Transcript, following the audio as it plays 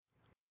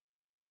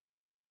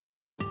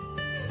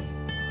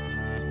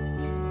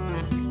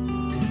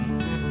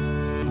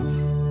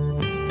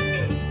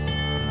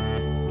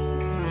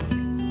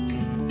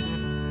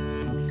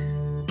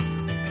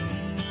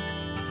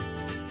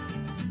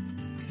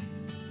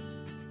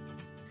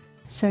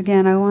So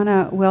again, I want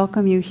to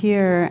welcome you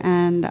here,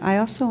 and I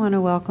also want to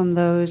welcome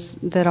those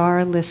that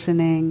are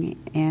listening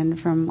in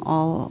from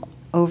all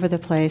over the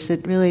place.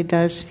 It really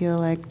does feel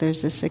like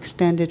there's this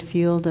extended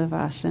field of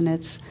us, and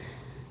it's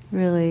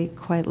really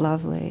quite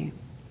lovely.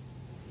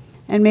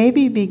 And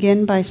maybe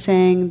begin by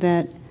saying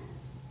that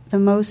the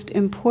most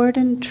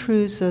important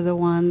truths are the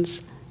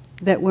ones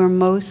that we're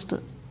most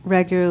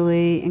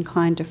regularly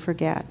inclined to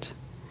forget.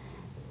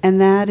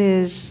 And that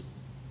is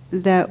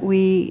that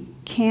we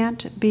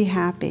can't be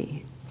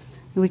happy.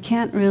 We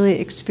can't really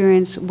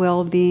experience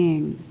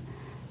well-being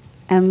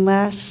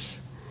unless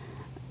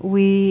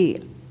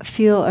we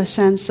feel a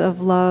sense of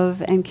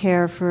love and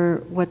care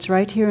for what's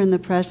right here in the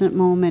present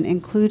moment,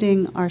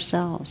 including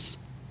ourselves.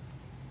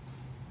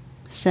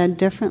 Said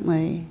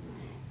differently,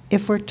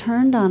 if we're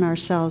turned on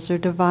ourselves or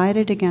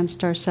divided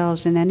against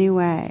ourselves in any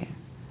way,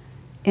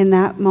 in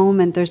that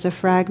moment there's a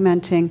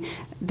fragmenting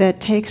that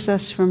takes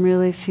us from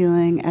really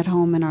feeling at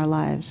home in our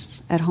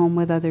lives, at home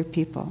with other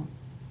people.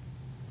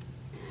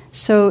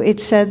 So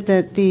it's said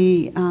that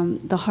the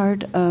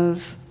heart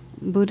of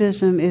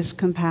Buddhism is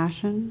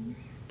compassion,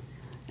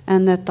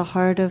 and that the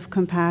heart of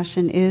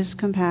compassion is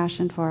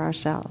compassion for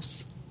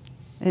ourselves.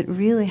 It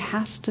really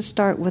has to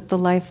start with the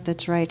life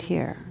that's right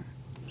here.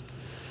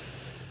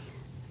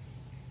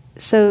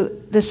 So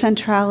the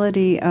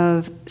centrality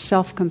of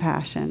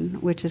self-compassion,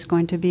 which is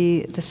going to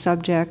be the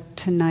subject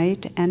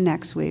tonight and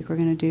next week, we're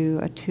going to do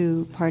a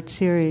 2-part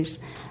series.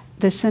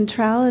 The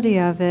centrality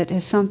of it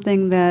is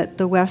something that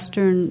the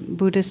Western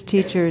Buddhist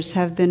teachers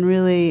have been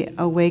really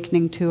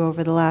awakening to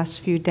over the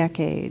last few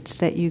decades,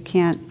 that you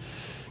can't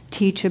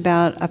teach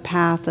about a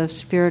path of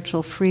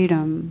spiritual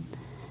freedom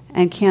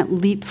and can't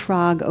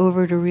leapfrog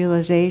over to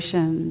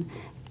realization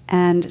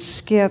and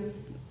skip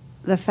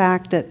the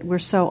fact that we're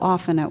so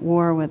often at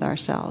war with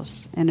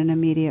ourselves in an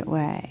immediate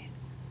way.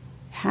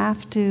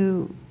 Have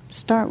to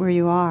start where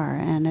you are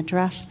and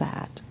address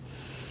that.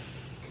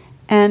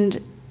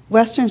 And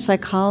Western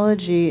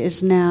psychology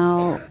is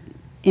now,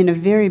 in a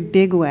very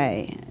big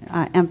way,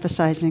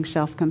 emphasizing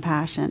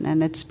self-compassion,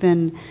 and it's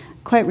been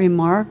quite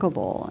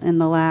remarkable in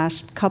the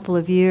last couple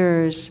of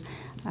years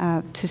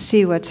to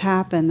see what's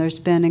happened. There's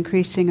been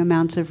increasing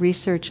amounts of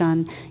research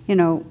on,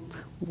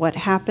 what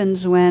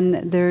happens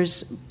when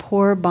there's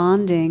poor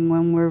bonding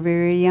when we're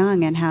very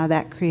young, and how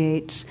that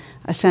creates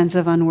a sense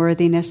of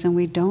unworthiness and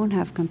we don't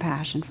have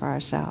compassion for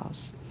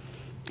ourselves.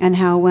 And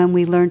how when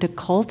we learn to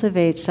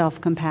cultivate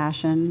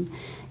self-compassion,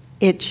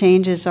 it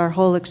changes our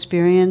whole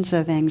experience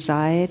of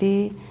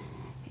anxiety,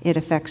 it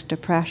affects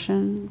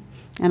depression.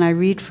 And I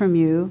read from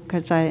you,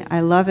 because I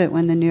love it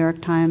when the New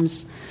York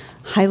Times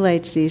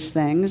highlights these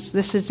things.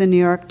 This is the New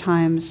York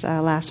Times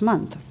last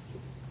month.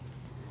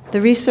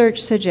 The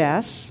research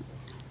suggests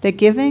that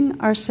giving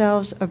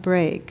ourselves a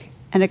break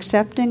and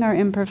accepting our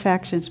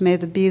imperfections may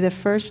be the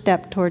first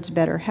step towards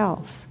better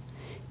health.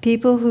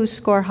 People who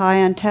score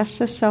high on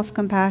tests of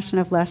self-compassion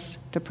have less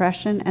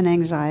depression and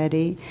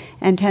anxiety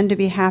and tend to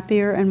be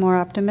happier and more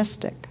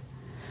optimistic.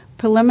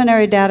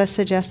 Preliminary data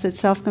suggests that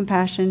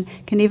self-compassion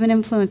can even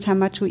influence how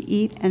much we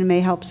eat and may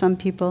help some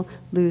people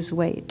lose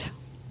weight.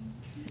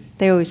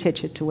 They always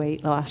hitch it to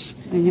weight loss,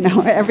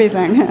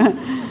 everything.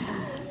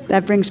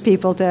 That brings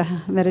people to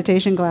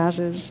meditation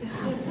classes.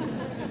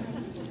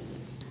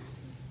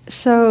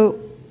 So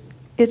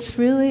it's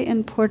really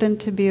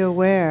important to be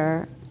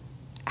aware,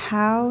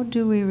 how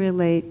do we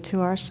relate to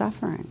our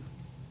suffering?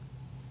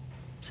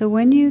 So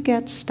when you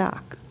get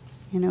stuck,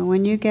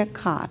 when you get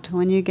caught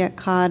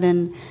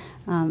in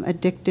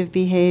addictive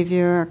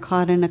behavior, or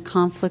caught in a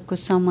conflict with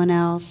someone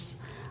else,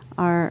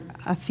 or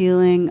a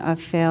feeling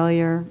of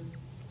failure,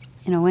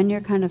 when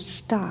you're kind of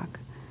stuck,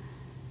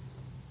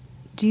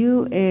 do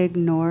you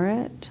ignore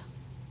it?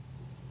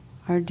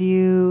 Or do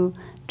you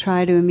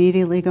try to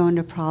immediately go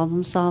into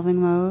problem-solving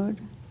mode?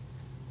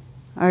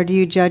 Or do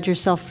you judge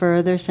yourself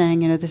further,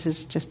 saying, this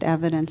is just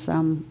evidence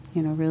I'm,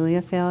 really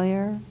a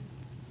failure?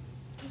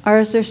 Or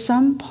is there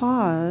some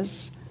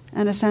pause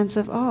and a sense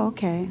of, oh,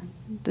 okay,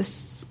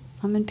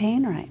 I'm in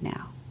pain right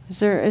now? Is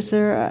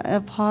there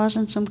a pause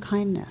and some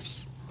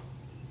kindness?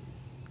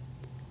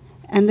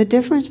 And the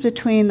difference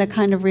between the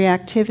kind of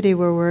reactivity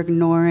where we're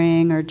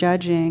ignoring or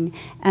judging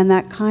and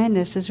that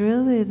kindness is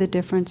really the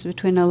difference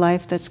between a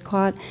life that's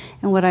caught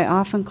in what I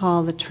often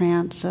call the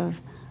trance of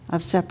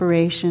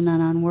separation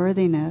and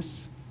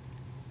unworthiness,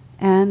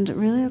 and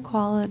really a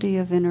quality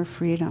of inner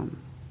freedom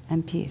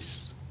and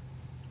peace.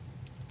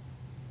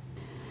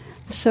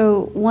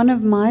 So one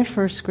of my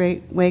first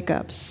great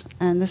wake-ups,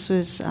 and this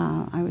was,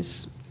 I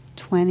was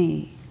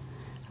 20,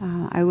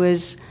 I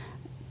was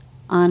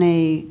on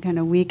a kind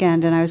of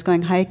weekend, and I was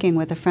going hiking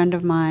with a friend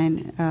of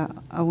mine,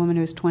 a woman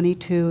who was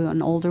 22,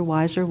 an older,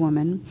 wiser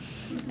woman,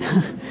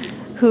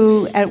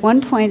 who at one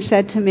point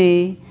said to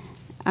me,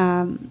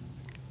 I'm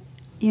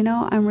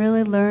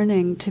really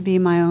learning to be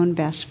my own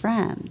best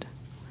friend.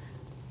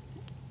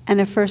 And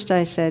at first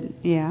I said,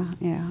 yeah,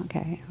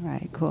 okay,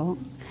 right, cool.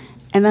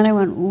 And then I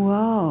went,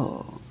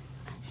 whoa.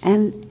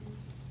 And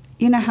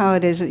you know how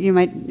it is,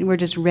 we're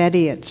just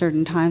ready at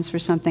certain times for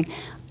something.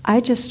 I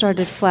just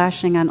started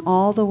flashing on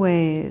all the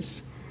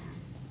ways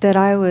that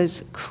I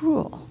was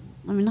cruel.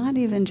 I mean, not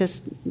even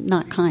just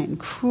not kind,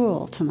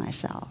 cruel to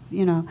myself.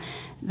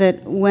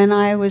 That when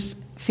I was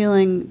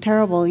feeling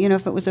terrible,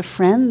 if it was a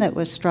friend that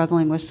was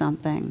struggling with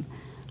something,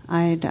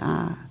 I'd,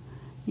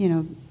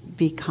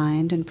 be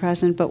kind and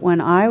present. But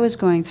when I was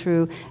going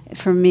through,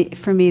 for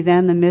me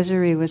then, the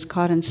misery was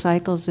caught in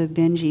cycles of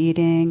binge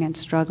eating and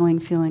struggling,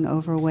 feeling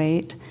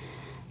overweight.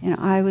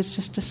 I was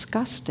just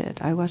disgusted.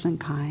 I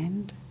wasn't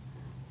kind.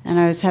 And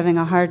I was having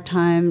a hard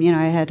time.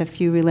 I had a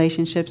few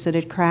relationships that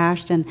had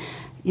crashed, and,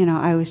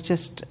 I was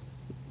just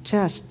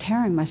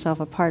tearing myself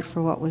apart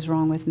for what was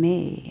wrong with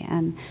me.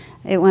 And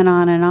it went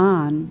on and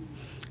on.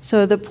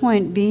 So the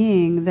point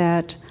being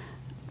that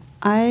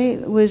I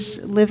was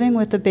living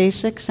with the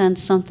basic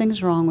sense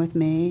something's wrong with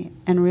me,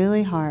 and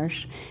really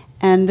harsh,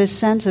 and this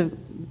sense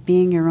of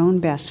being your own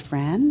best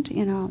friend,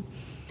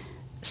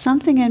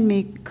 something in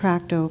me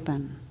cracked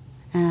open.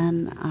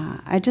 And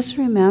I just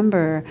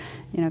remember,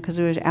 because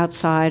it was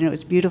outside and it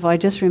was beautiful, I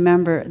just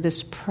remember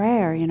this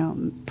prayer,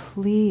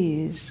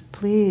 please,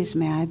 please,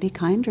 may I be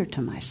kinder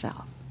to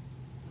myself.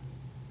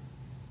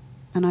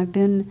 And I've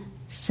been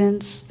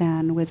since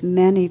then with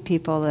many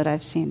people that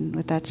I've seen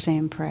with that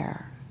same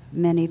prayer,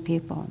 many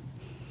people.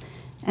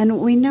 And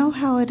we know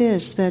how it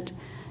is that,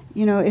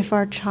 if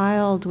our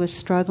child was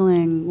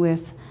struggling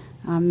with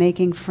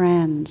making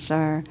friends,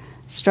 or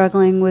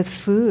struggling with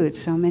food,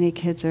 so many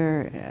kids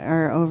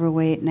are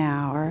overweight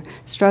now, or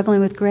struggling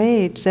with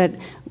grades, that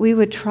we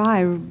would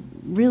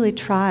really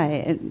try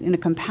in a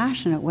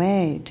compassionate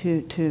way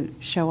to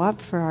show up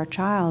for our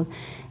child,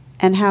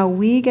 and how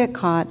we get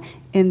caught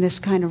in this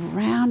kind of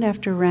round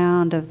after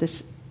round of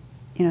this,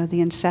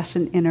 the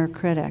incessant inner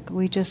critic.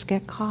 We just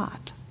get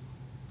caught.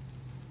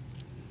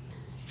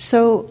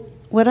 So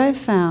what I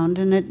found,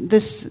 and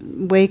this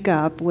wake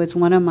up was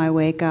one of my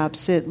wake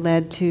ups, it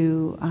led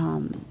to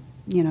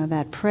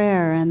that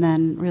prayer, and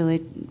then really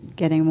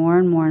getting more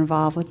and more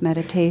involved with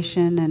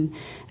meditation, and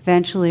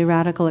eventually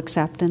radical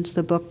acceptance.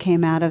 The book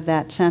came out of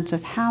that sense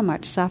of how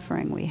much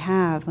suffering we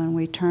have when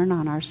we turn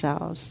on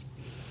ourselves.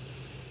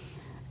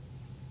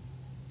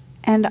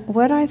 And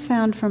what I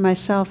found for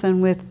myself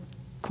and with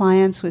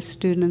clients, with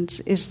students,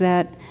 is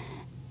that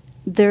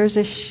there's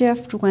a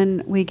shift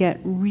when we get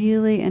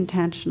really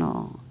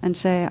intentional and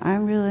say,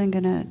 I'm really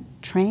going to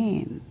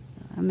train.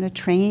 I'm going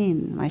to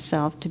train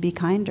myself to be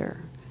kinder.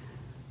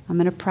 I'm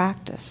going to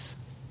practice.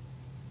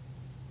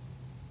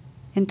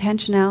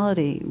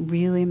 Intentionality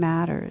really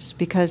matters,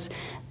 because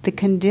the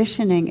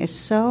conditioning is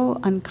so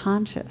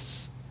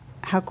unconscious,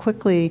 how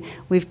quickly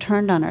we've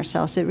turned on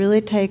ourselves. It really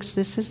takes,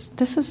 this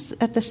is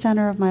at the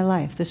center of my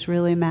life. This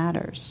really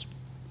matters.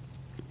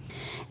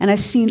 And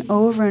I've seen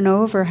over and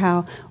over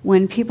how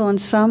when people in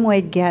some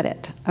way get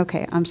it,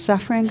 okay, I'm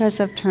suffering because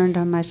I've turned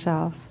on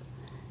myself,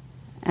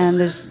 and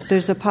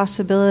there's a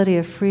possibility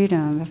of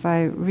freedom if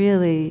I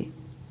really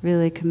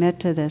commit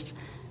to this.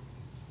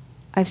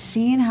 I've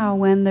seen how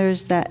when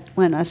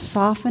a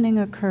softening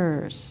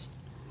occurs,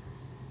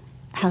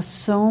 how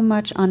so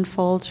much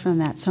unfolds from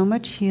that, so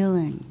much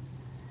healing.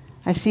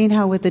 I've seen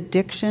how with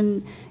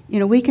addiction,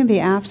 we can be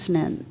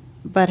abstinent,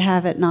 but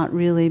have it not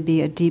really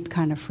be a deep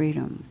kind of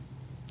freedom.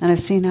 And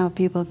I've seen how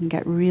people can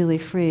get really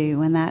free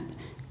when that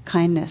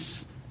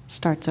kindness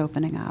starts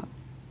opening up.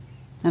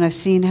 And I've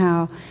seen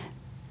how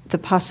the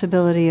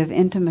possibility of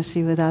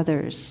intimacy with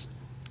others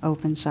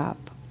opens up.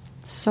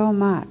 So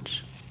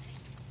much.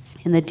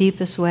 In the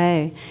deepest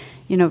way.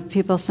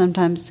 People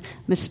sometimes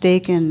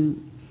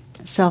mistaken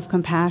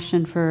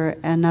self-compassion for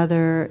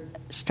another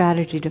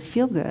strategy to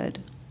feel good.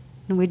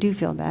 And we do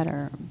feel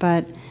better.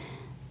 But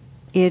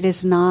it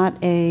is not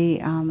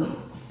a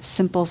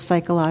simple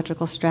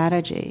psychological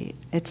strategy.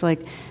 It's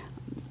like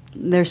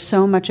there's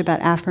so much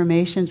about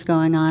affirmations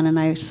going on. And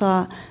I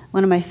saw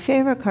one of my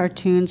favorite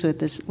cartoons with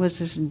this was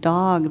this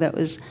dog that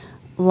was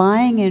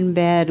lying in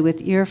bed with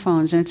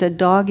earphones, and it said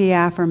doggy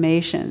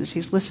affirmations.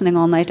 He's listening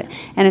all night,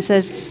 and it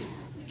says,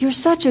 "You're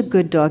such a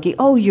good doggy.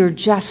 Oh, you're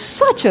just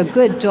such a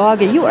good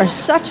doggy. You are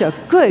such a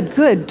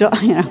good dog."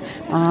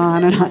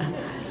 On and on.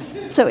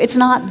 So it's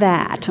not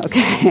that,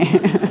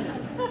 okay?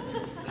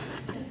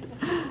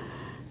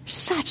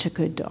 Such a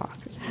good dog.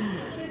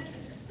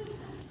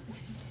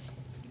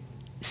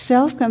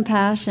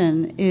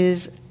 Self-compassion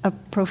is a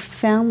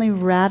profoundly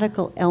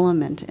radical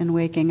element in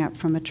waking up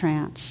from a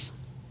trance.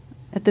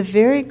 At the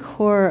very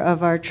core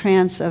of our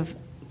trance of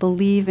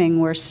believing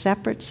we're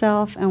separate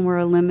self and we're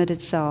a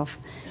limited self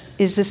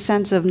is the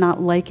sense of not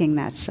liking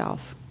that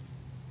self.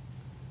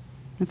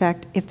 In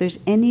fact, if there's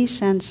any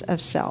sense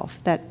of self,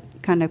 that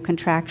kind of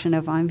contraction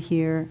of I'm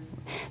here,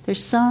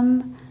 there's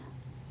some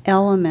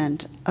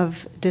element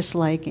of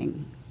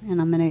disliking, and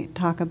I'm going to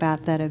talk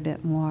about that a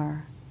bit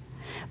more.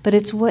 But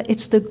it's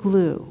the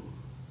glue.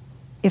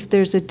 If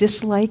there's a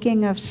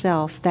disliking of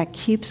self, that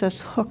keeps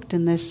us hooked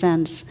in this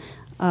sense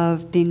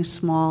of being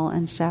small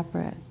and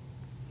separate.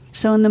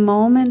 So in the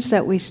moments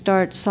that we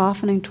start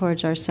softening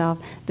towards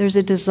ourselves, there's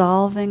a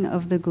dissolving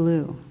of the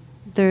glue.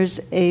 There's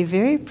a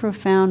very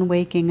profound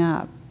waking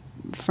up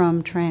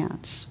from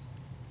trance.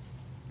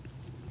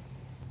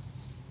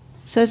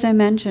 So as I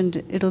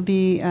mentioned, it'll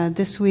be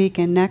this week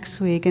and next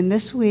week. And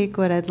this week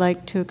what I'd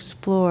like to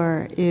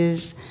explore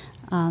is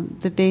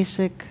the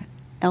basic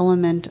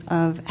element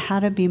of how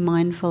to be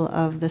mindful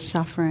of the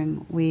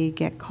suffering we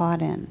get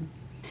caught in.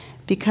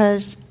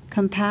 Because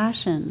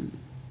compassion,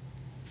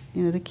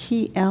 the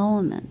key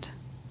element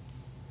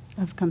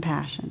of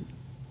compassion,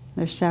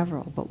 there's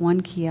several, but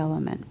one key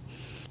element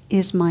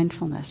is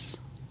mindfulness.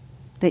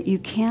 That you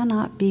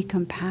cannot be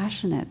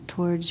compassionate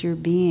towards your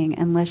being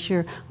unless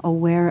you're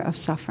aware of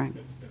suffering.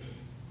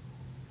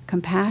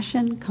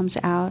 Compassion comes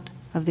out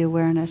of the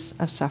awareness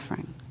of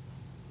suffering.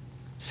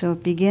 So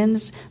it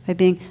begins by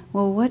being,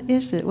 well, what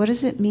is it? What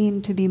does it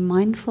mean to be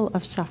mindful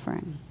of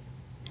suffering?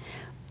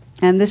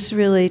 And this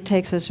really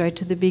takes us right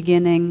to the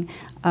beginning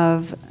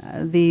of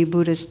the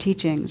Buddha's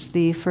teachings,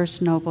 the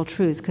first noble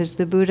truth, because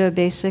the Buddha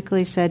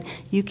basically said,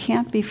 you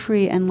can't be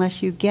free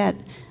unless you get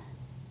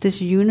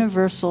this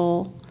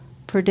universal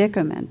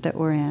predicament that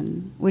we're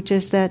in, which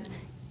is that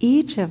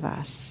each of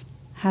us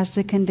has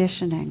the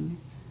conditioning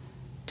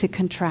to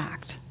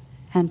contract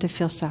and to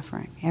feel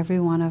suffering, every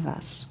one of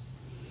us.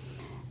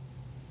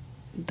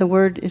 The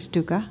word is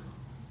dukkha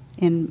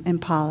in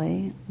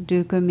Pali.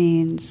 Dukkha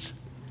means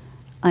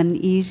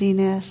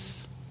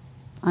uneasiness,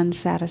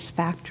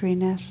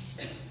 unsatisfactoriness,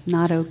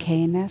 not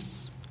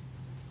okayness.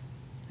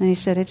 And he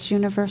said it's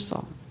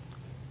universal.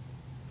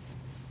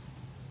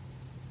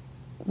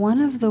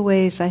 One of the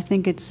ways I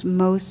think it's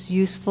most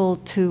useful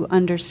to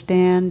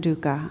understand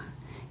dukkha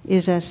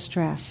is as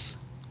stress,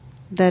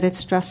 that it's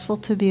stressful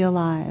to be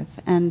alive.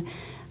 And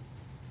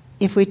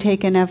if we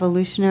take an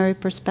evolutionary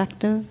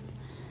perspective,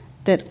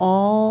 that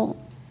all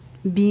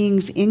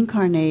beings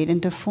incarnate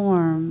into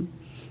form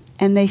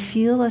and they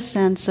feel a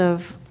sense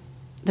of,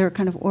 they're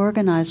kind of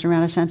organized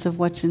around a sense of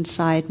what's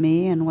inside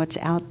me and what's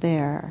out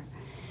there.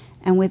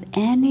 And with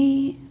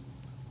any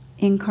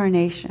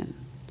incarnation,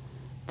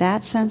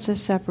 that sense of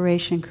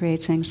separation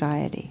creates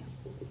anxiety.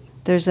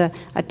 There's a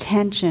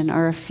tension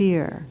or a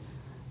fear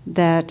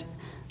that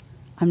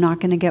I'm not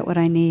going to get what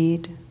I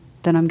need,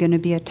 that I'm going to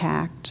be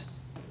attacked.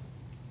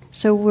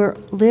 So we're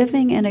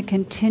living in a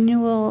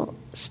continual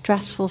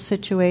stressful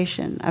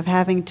situation of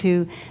having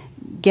to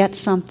get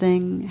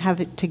something,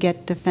 have it to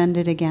get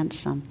defended against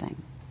something.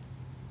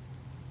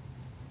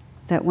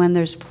 That when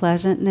there's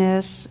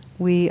pleasantness,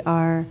 we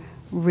are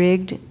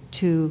rigged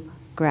to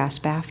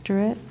grasp after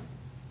it.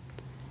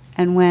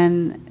 And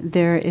when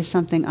there is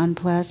something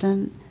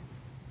unpleasant,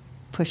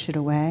 push it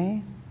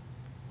away.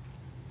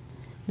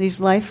 These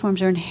life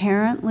forms are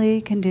inherently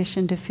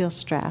conditioned to feel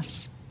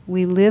stress.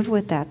 We live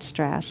with that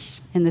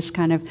stress in this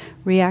kind of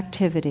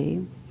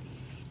reactivity.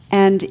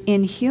 And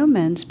in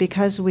humans,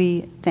 because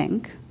we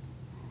think,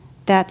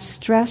 that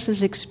stress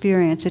is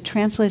experienced. It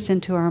translates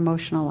into our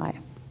emotional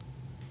life.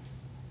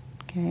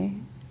 Okay?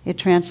 It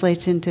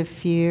translates into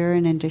fear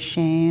and into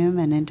shame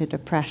and into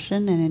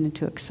depression and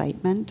into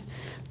excitement.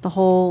 The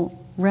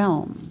whole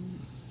realm.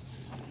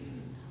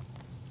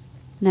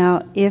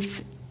 Now,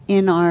 if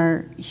in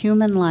our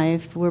human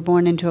life we're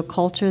born into a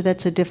culture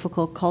that's a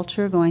difficult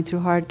culture, going through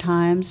hard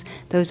times,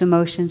 those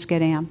emotions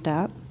get amped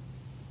up.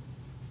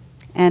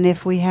 And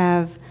if we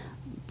have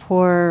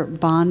poor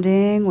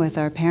bonding with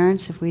our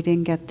parents, if we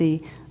didn't get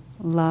the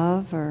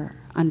love or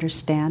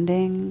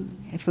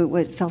understanding, if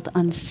it felt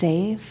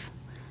unsafe,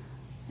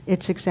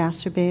 it's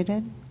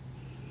exacerbated.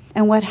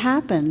 And what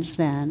happens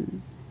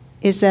then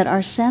is that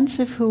our sense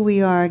of who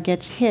we are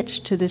gets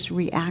hitched to this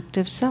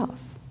reactive self.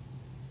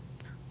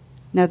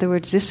 In other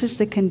words, this is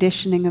the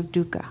conditioning of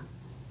dukkha,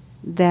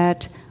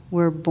 that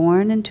we're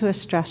born into a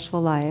stressful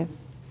life.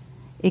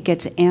 It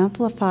gets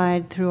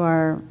amplified through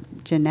our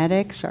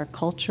genetics, our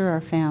culture,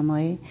 our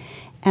family,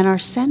 and our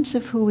sense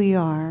of who we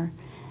are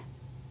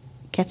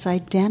gets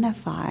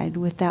identified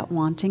with that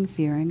wanting,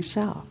 fearing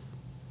self.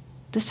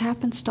 This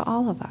happens to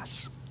all of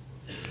us.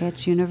 Okay,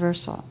 it's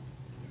universal.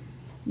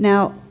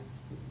 Now,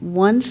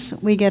 once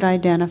we get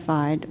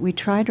identified, we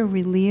try to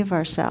relieve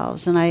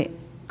ourselves, and I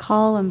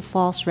call them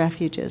false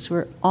refuges.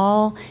 We're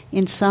all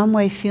in some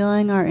way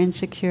feeling our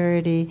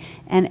insecurity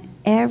and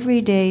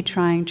every day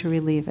trying to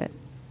relieve it.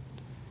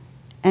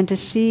 And to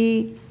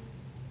see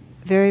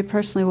very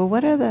personally, well,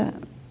 what are the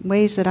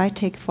ways that I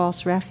take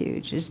false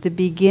refuge is the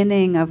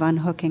beginning of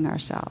unhooking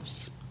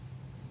ourselves.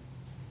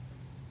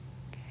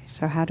 Okay,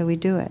 so how do we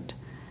do it?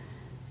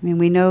 I mean,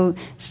 we know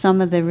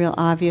some of the real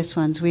obvious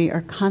ones. We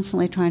are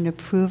constantly trying to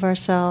prove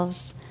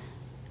ourselves.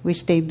 We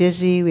stay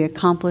busy, we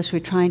accomplish, we're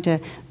trying to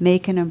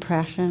make an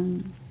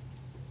impression.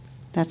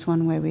 That's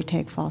one way we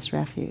take false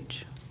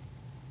refuge.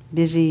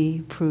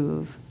 Busy,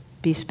 prove,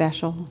 be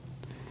special.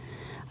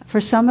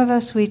 For some of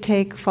us, we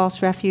take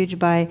false refuge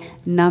by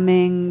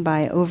numbing,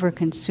 by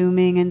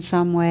over-consuming in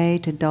some way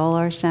to dull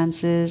our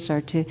senses or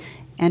to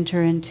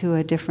enter into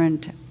a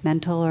different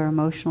mental or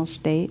emotional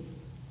state.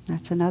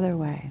 That's another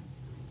way.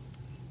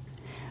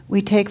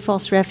 We take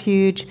false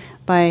refuge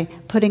by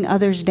putting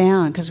others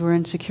down because we're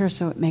insecure,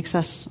 so it makes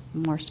us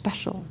more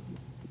special.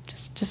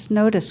 Just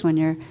notice when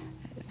you're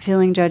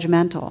feeling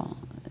judgmental.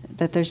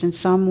 that there's in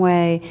some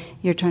way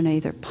you're trying to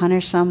either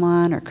punish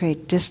someone or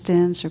create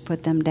distance or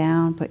put them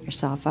down, put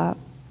yourself up.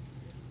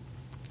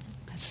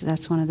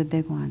 That's one of the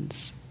big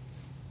ones.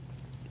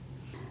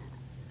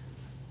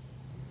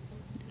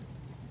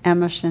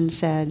 Emerson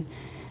said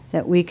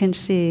that we can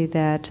see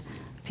that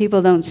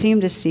people don't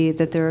seem to see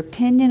that their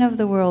opinion of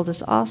the world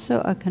is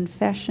also a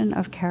confession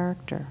of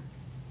character.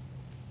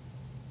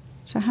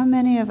 So how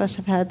many of us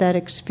have had that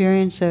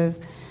experience of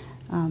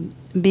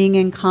being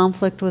in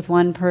conflict with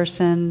one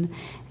person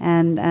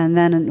and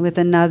then with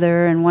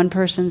another, and one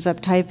person's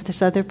uptight, but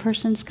this other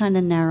person's kind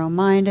of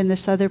narrow-minded, and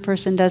this other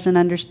person doesn't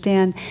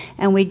understand,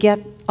 and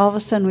all of a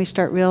sudden we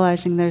start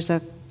realizing there's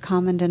a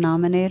common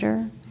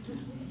denominator,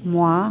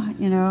 moi,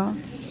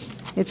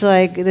 It's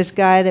like this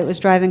guy that was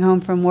driving home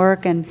from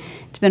work, and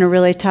it's been a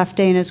really tough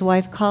day, and his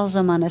wife calls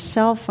him on a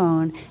cell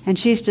phone, and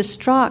she's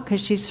distraught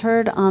because she's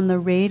heard on the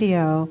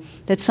radio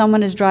that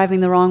someone is driving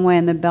the wrong way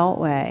in the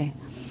Beltway.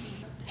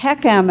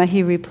 Heck, Emma,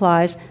 he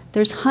replies,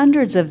 there's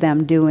hundreds of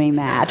them doing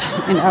that,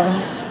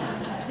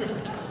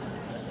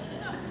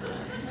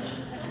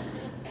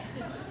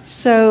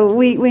 So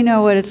we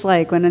know what it's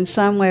like when in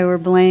some way we're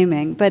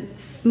blaming, but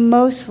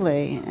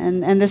mostly,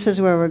 and this is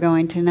where we're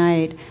going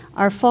tonight,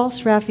 our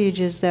false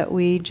refuge is that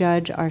we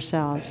judge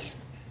ourselves.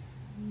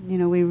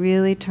 We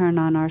really turn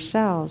on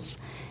ourselves.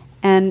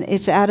 And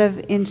it's out of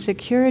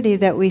insecurity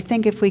that we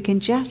think if we can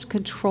just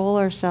control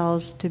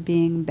ourselves to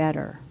being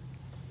better.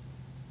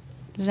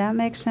 Does that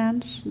make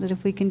sense? That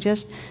if we can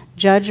just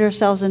judge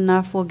ourselves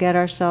enough, we'll get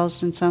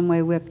ourselves in some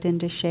way whipped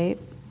into shape?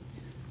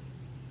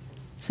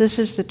 So this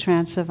is the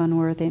trance of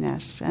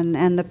unworthiness.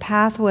 And the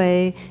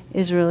pathway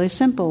is really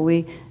simple.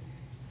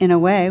 In a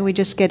way, we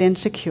just get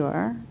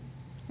insecure,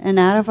 and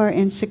out of our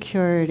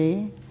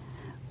insecurity,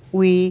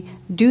 we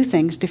do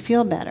things to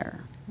feel better,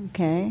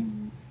 okay?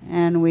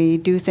 And we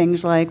do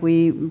things like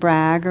we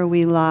brag, or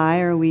we lie,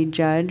 or we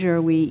judge,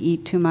 or we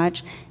eat too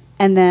much,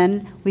 and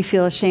then we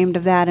feel ashamed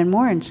of that and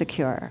more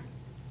insecure.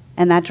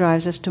 And that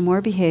drives us to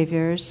more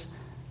behaviors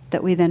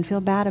that we then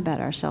feel bad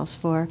about ourselves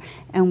for,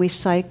 and we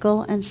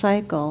cycle and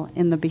cycle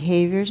in the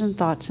behaviors and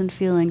thoughts and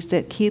feelings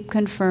that keep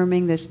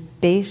confirming this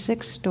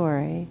basic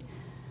story: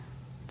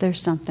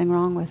 there's something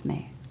wrong with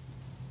me.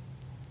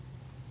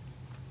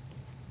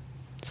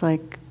 It's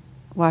like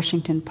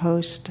Washington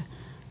Post,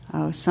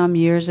 some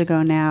years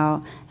ago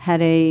now,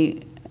 had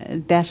a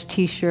Best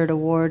T-shirt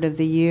award of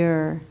the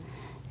year,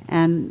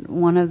 and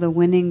one of the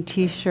winning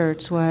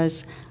T-shirts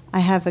was, I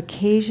have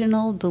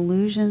occasional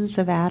delusions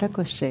of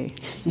adequacy,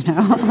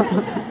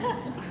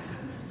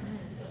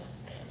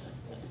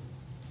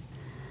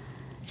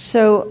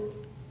 So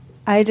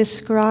I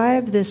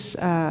describe this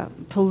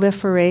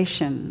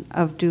proliferation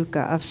of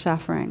dukkha, of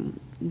suffering,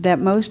 that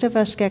most of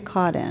us get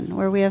caught in,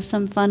 where we have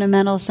some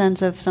fundamental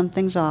sense of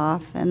something's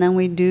off, and then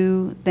we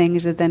do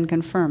things that then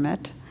confirm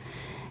it,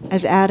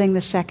 as adding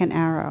the second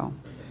arrow.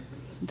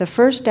 The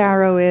first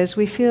arrow is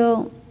we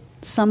feel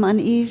some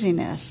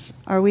uneasiness,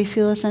 or we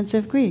feel a sense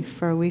of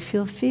grief, or we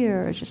feel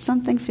fear, or just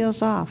something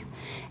feels off.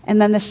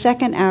 And then the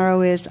second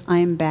arrow is,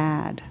 I'm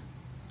bad,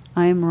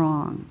 I'm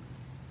wrong.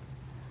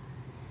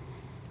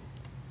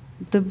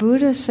 The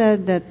Buddha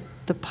said that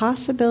the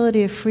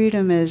possibility of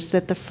freedom is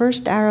that the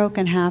first arrow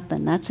can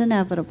happen. That's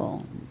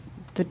inevitable.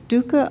 The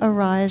dukkha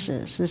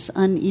arises, this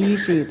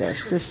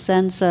uneasiness, this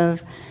sense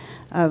of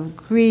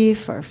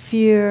grief or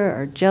fear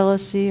or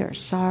jealousy or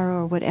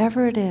sorrow or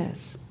whatever it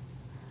is.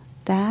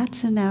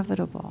 That's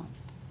inevitable.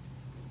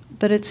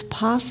 But it's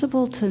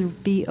possible to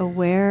be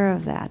aware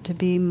of that, to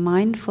be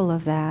mindful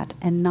of that,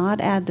 and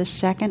not add the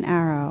second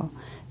arrow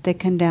that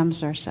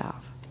condemns ourselves.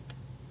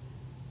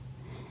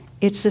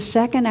 It's the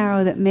second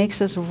arrow that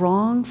makes us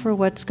wrong for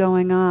what's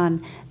going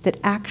on, that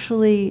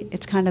actually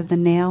it's kind of the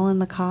nail in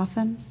the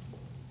coffin.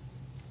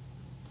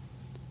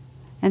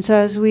 And so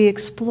as we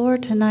explore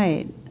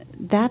tonight,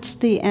 that's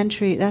the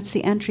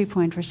entry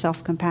point for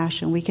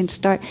self-compassion. We can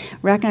start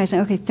recognizing,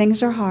 okay,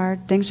 things are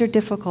hard, things are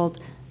difficult.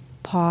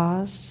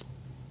 Pause.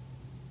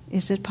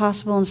 Is it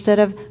possible, instead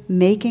of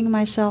making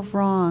myself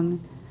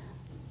wrong,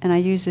 and I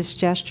use this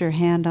gesture,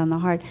 hand on the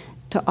heart,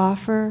 to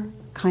offer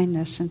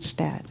kindness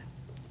instead?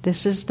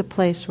 This is the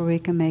place where we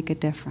can make a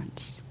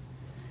difference.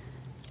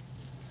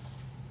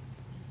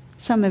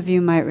 Some of you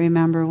might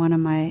remember one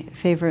of my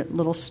favorite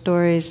little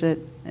stories that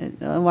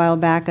a while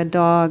back, a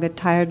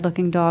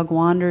tired-looking dog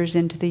wanders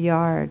into the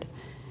yard.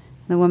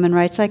 The woman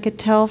writes, I could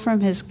tell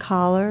from his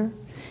collar,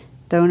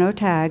 though no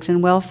tags,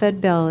 and well-fed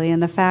belly,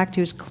 and the fact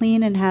he was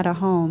clean and had a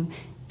home,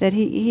 that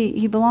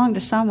he belonged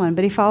to someone,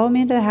 but he followed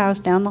me into the house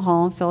down the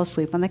hall and fell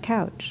asleep on the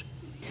couch.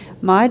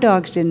 My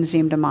dogs didn't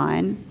seem to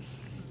mind.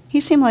 He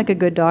seemed like a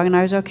good dog, and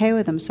I was okay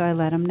with him, so I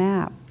let him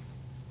nap.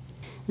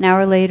 An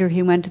hour later,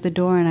 he went to the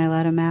door, and I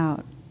let him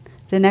out.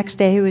 The next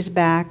day, he was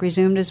back,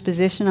 resumed his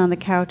position on the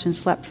couch, and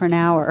slept for an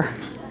hour.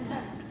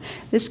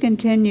 This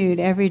continued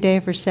every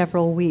day for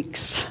several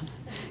weeks.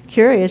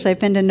 Curious, I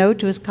pinned a note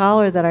to his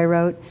collar that I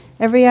wrote,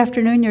 every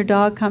afternoon your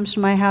dog comes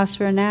to my house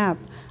for a nap.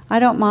 I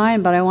don't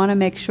mind, but I want to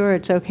make sure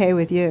it's okay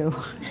with you.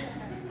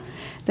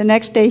 The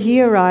next day,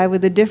 he arrived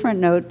with a different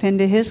note pinned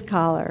to his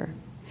collar.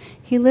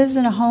 He lives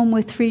in a home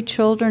with 3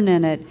 children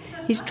in it.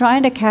 He's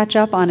trying to catch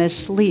up on his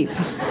sleep.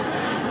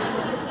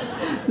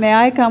 May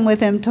I come with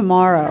him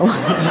tomorrow?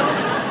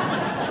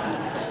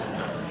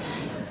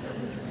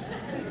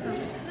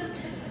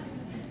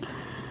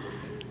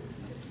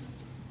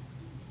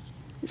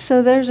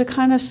 So there's a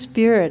kind of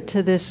spirit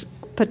to this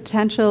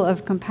potential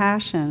of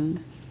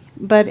compassion,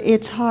 but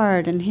it's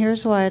hard, and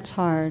here's why it's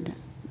hard.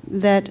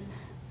 That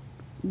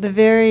the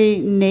very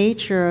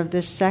nature of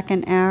this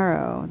second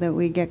arrow that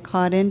we get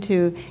caught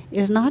into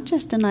is not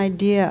just an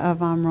idea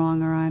of I'm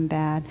wrong or I'm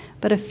bad,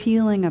 but a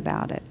feeling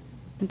about it.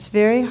 It's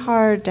very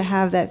hard to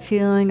have that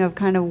feeling of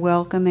kind of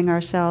welcoming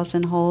ourselves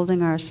and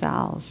holding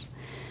ourselves.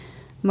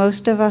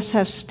 Most of us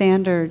have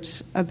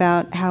standards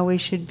about how we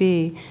should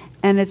be,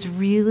 and it's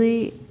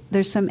really,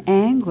 there's some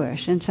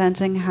anguish in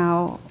sensing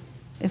how,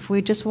 if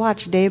we just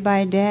watch day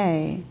by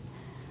day,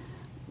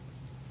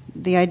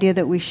 the idea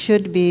that we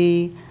should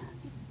be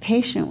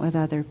patient with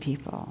other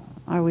people,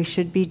 or we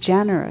should be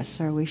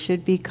generous, or we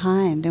should be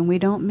kind, and we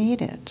don't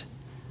meet it.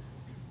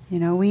 You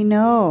know, we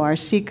know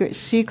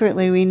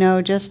secretly we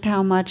know just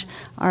how much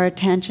our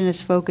attention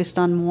is focused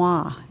on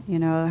moi. You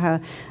know, how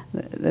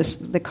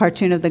the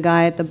cartoon of the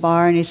guy at the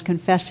bar, and he's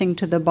confessing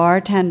to the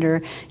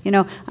bartender, you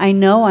know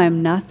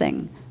I'm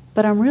nothing,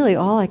 but I'm really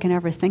all I can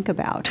ever think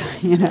about,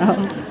 you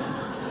know.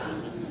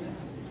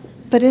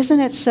 But isn't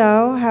it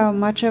so, how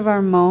much of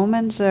our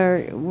moments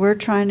we're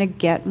trying to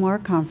get more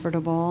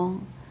comfortable,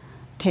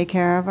 take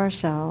care of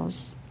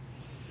ourselves.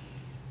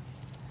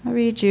 I'll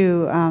read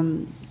you,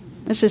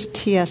 this is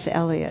T.S.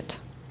 Eliot,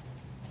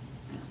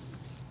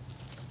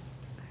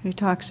 who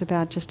talks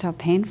about just how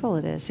painful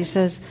it is. He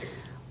says,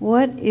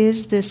 what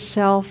is this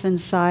self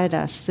inside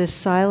us, this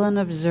silent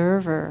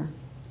observer,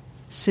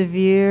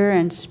 severe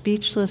and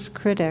speechless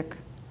critic,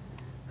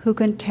 who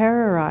can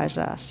terrorize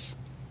us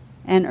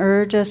and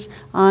urge us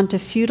on to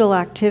futile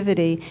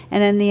activity,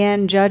 and in the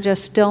end judge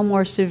us still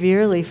more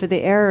severely for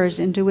the errors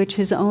into which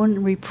his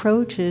own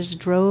reproaches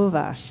drove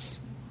us?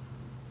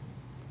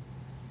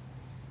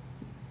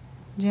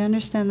 Do you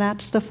understand?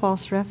 That's the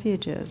false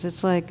refuges.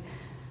 It's like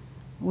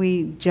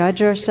we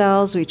judge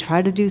ourselves, we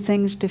try to do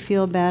things to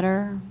feel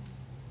better,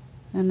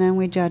 and then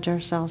we judge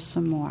ourselves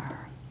some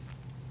more.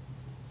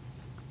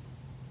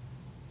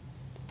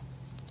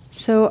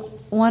 So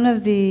one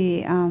of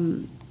the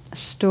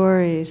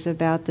stories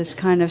about this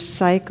kind of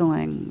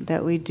cycling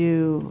that we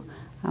do,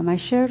 I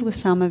shared with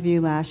some of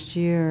you last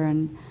year,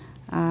 and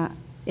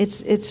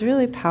it's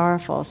really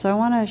powerful. So I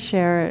want to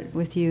share it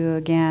with you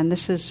again.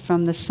 This is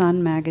from the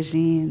Sun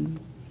magazine.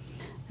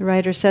 The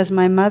writer says,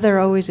 my mother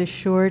always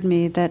assured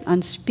me that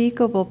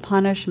unspeakable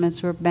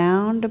punishments were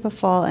bound to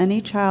befall any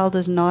child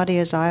as naughty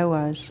as I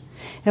was.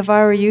 If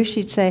I were you,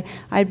 she'd say,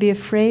 I'd be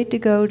afraid to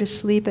go to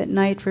sleep at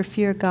night for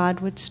fear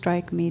God would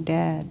strike me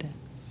dead.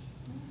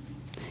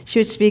 She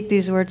would speak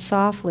these words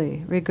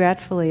softly,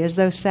 regretfully, as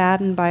though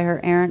saddened by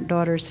her errant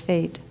daughter's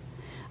fate.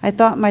 I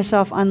thought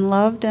myself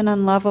unloved and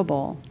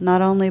unlovable,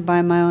 not only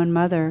by my own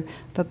mother,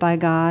 but by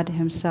God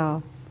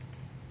himself.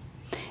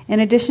 In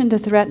addition to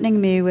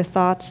threatening me with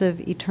thoughts of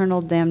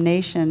eternal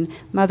damnation,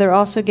 Mother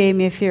also gave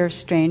me a fear of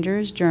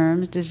strangers,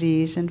 germs,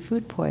 disease, and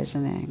food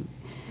poisoning.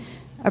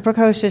 A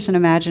precocious and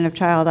imaginative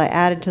child, I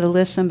added to the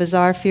list some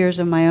bizarre fears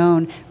of my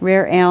own,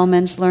 rare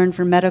ailments learned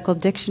from medical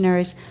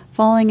dictionaries,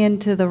 falling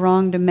into the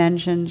wrong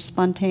dimension,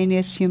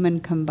 spontaneous human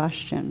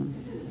combustion.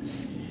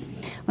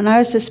 When I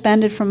was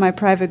suspended from my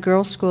private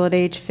girls' school at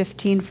age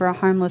 15 for a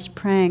harmless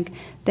prank,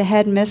 the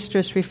head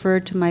mistress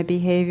referred to my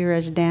behavior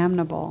as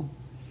damnable.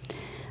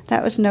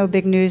 That was no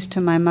big news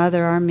to my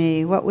mother or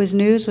me. What was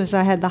news was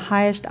I had the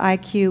highest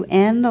IQ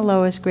and the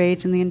lowest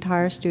grades in the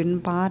entire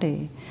student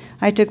body.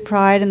 I took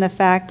pride in the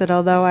fact that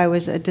although I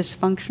was a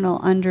dysfunctional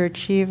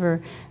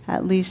underachiever,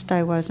 at least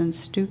I wasn't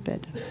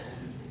stupid.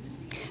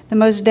 The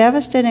most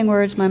devastating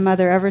words my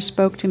mother ever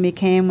spoke to me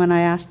came when I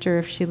asked her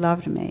if she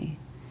loved me.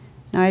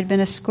 Now, I'd been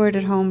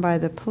escorted home by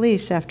the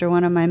police after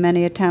one of my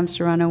many attempts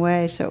to run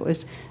away, so it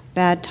was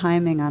bad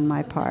timing on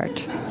my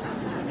part.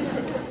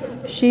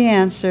 She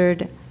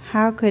answered,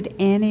 how could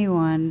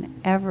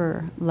anyone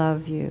ever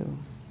love you?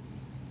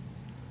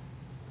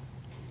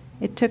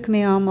 It took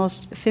me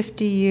almost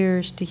 50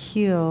 years to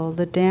heal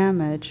the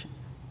damage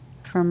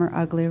from her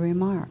ugly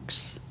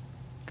remarks,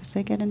 because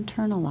they get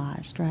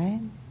internalized, right?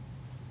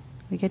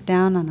 We get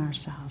down on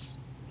ourselves.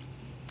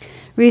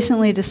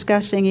 Recently,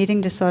 discussing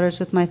eating disorders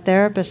with my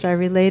therapist, I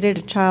related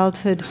a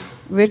childhood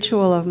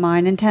ritual of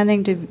mine,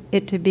 intending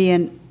it to be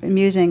an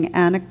amusing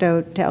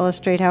anecdote to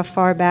illustrate how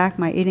far back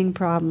my eating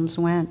problems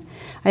went.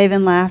 I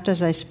even laughed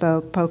as I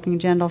spoke, poking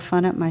gentle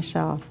fun at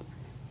myself.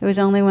 It was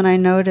only when I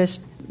noticed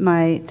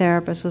my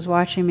therapist was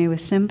watching me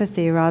with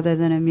sympathy rather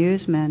than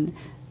amusement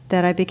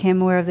that I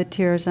became aware of the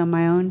tears on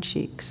my own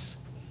cheeks.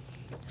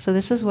 So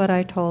this is what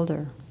I told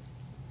her.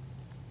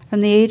 From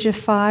the age of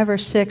 5 or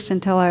 6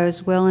 until I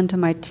was well into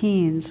my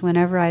teens,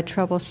 whenever I had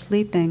trouble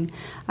sleeping,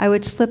 I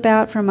would slip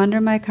out from under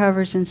my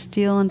covers and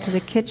steal into the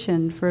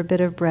kitchen for a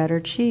bit of bread or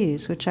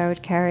cheese, which I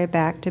would carry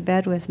back to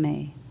bed with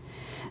me.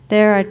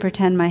 There I'd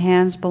pretend my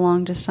hands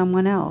belonged to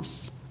someone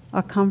else,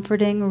 a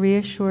comforting,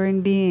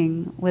 reassuring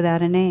being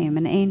without a name,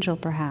 an angel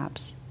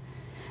perhaps.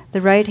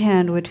 The right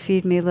hand would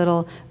feed me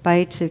little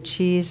bites of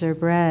cheese or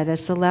bread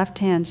as the left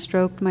hand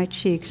stroked my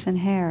cheeks and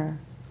hair.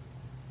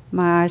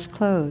 My eyes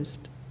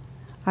closed.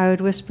 I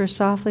would whisper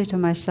softly to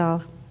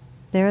myself,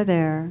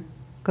 there,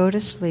 go to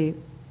sleep.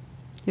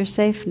 You're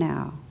safe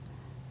now.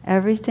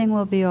 Everything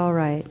will be all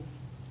right.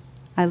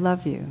 I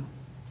love you.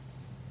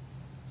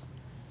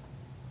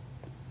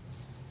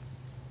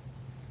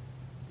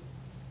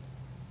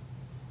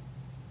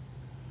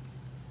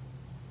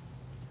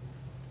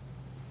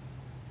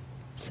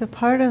 So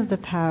part of the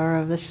power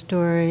of the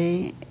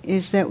story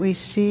is that we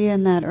see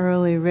in that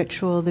early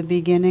ritual the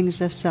beginnings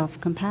of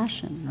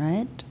self-compassion,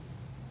 right?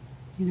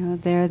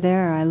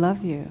 There, I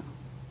love you.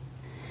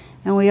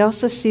 And we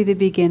also see the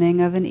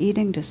beginning of an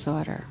eating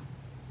disorder,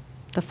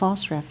 the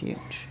false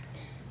refuge.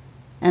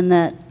 And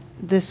that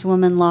this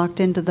woman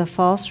locked into the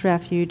false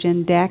refuge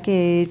in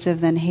decades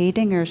of then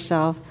hating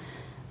herself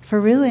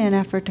for really an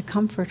effort to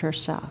comfort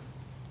herself.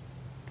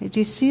 Do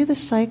you see the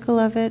cycle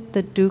of it?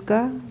 The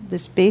dukkha,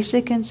 this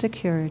basic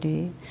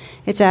insecurity.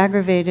 It's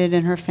aggravated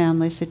in her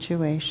family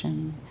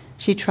situation.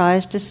 She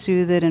tries to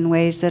soothe it in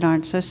ways that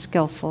aren't so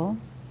skillful.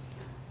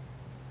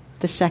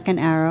 The second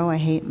arrow, I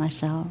hate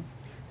myself.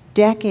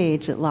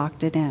 Decades it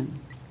locked it in.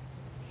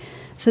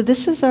 So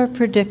this is our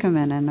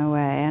predicament in a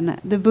way. And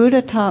the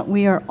Buddha taught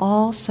we are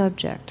all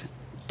subject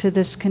to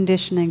this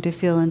conditioning to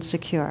feel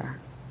insecure.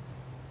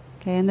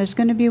 Okay, and there's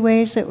going to be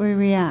ways that we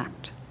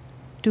react.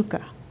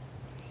 Dukkha.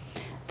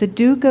 The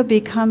dukkha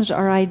becomes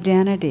our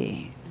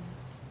identity.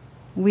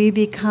 We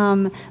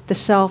become the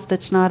self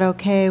that's not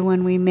okay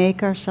when we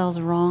make ourselves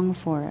wrong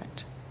for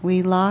it.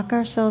 We lock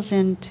ourselves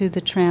into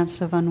the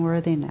trance of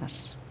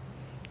unworthiness.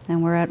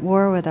 And we're at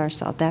war with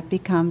ourselves. That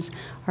becomes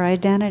our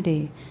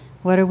identity.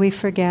 What are we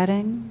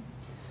forgetting?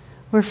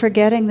 We're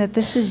forgetting that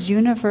this is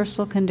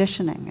universal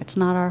conditioning. It's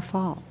not our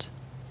fault.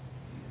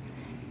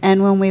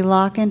 And when we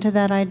lock into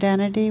that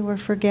identity, we're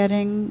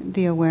forgetting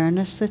the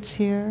awareness that's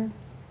here,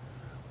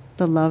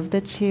 the love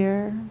that's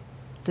here,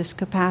 this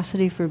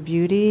capacity for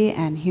beauty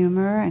and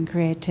humor and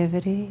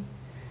creativity.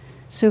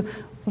 So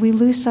we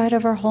lose sight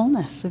of our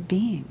wholeness of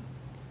being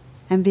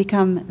and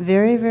become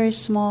very, very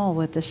small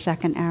with the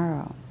second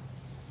arrow.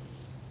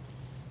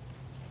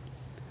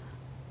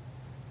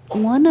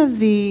 One of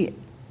the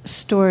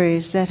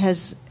stories that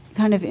has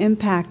kind of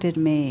impacted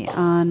me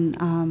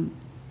on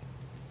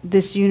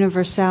this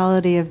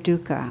universality of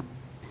dukkha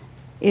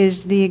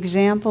is the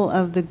example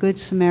of the Good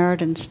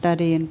Samaritan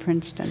study in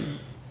Princeton.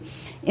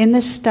 In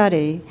this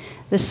study,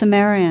 the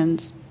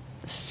seminarians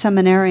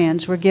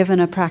were given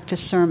a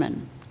practice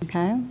sermon,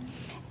 okay?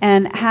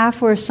 And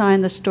half were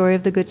assigned the story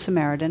of the Good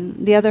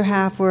Samaritan. The other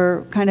half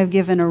were kind of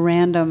given a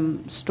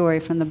random story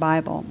from the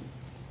Bible.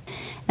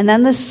 And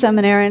then the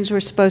seminarians were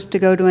supposed to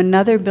go to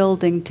another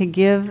building to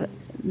give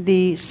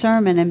the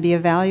sermon and be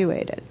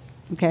evaluated.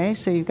 Okay,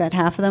 so you've got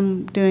half of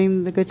them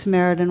doing the Good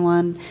Samaritan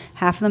one,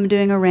 half of them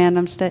doing a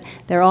random study.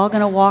 They're all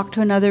going to walk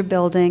to another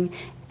building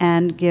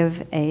and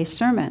give a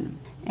sermon.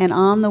 And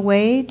on the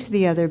way to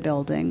the other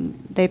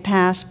building, they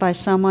pass by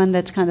someone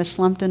that's kind of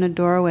slumped in a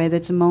doorway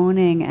that's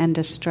moaning and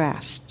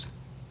distressed.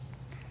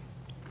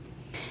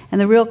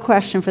 And the real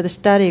question for the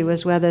study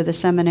was whether the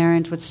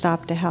seminarians would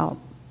stop to help.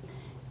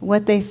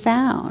 What they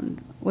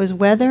found was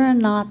whether or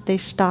not they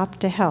stopped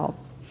to help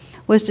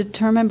was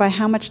determined by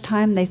how much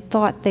time they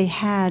thought they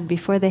had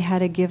before they had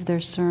to give their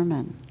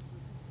sermon.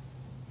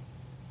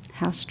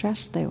 How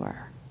stressed they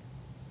were.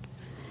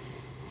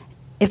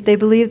 If they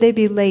believed they'd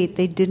be late,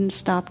 they didn't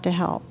stop to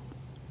help.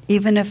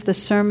 Even if the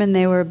sermon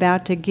they were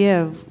about to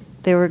give,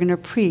 they were going to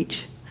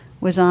preach,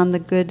 was on the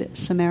Good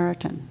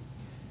Samaritan.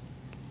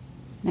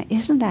 Now,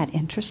 isn't that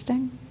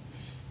interesting?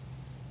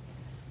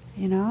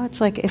 You know,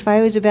 it's like if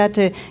I was about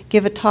to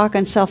give a talk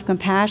on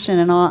self-compassion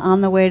and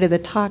on the way to the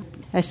talk,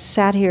 I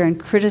sat here and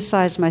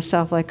criticized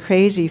myself like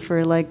crazy for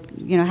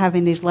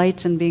having these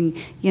lights and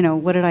being,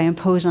 what did I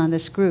impose on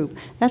this group?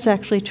 That's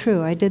actually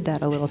true. I did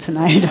that a little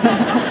tonight.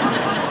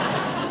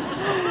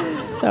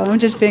 So I'm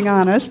just being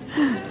honest.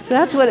 So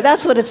that's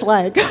what it's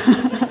like.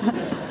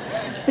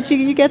 But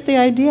you get the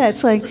idea.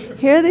 It's like,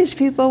 here these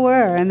people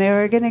were, and they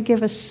were going to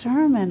give a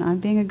sermon on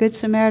being a good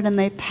Samaritan.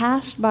 They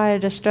passed by a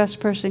distressed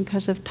person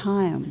because of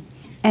time.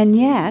 And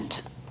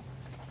yet,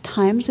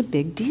 time's a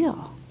big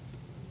deal.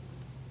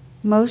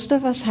 Most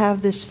of us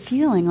have this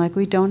feeling like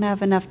we don't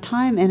have enough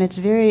time, and it's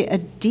a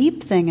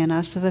deep thing in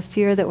us of a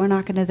fear that we're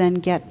not going to then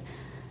get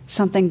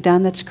something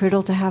done that's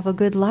critical to have a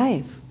good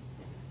life,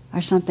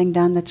 or something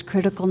done that's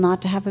critical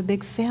not to have a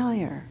big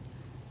failure.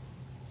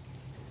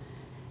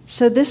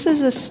 So this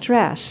is a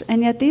stress,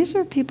 and yet these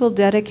are people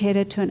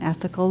dedicated to an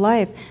ethical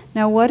life.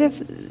 Now what if,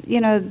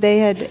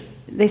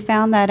 they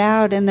found that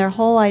out and their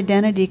whole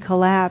identity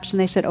collapsed and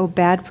they said, oh,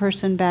 bad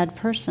person, bad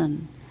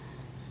person.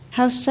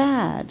 How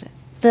sad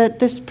that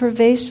this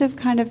pervasive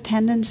kind of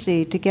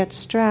tendency to get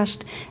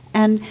stressed,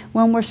 and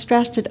when we're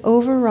stressed it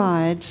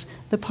overrides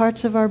the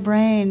parts of our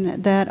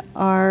brain that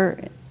are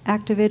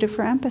activated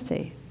for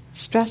empathy.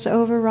 Stress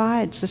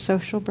overrides the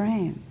social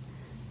brain.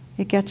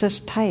 It gets us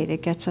tight.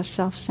 It gets us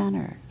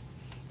self-centered.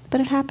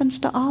 But it happens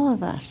to all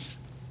of us.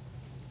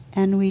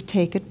 And we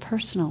take it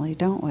personally,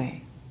 don't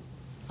we?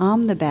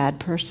 I'm the bad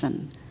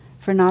person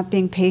for not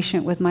being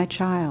patient with my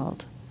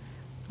child.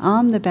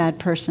 I'm the bad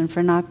person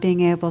for not being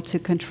able to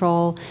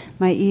control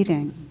my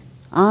eating.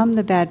 I'm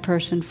the bad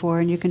person for,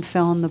 and you can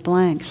fill in the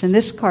blanks. In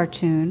this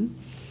cartoon,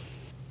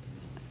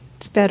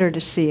 it's better to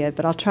see it,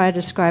 but I'll try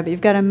to describe it. You've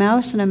got a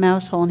mouse in a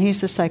mouse hole, and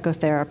he's the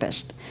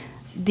psychotherapist.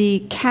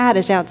 The cat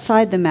is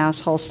outside the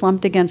mouse hole,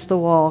 slumped against the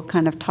wall,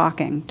 kind of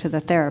talking to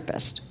the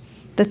therapist.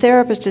 The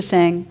therapist is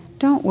saying,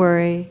 don't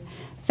worry,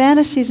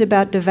 fantasies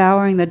about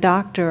devouring the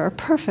doctor are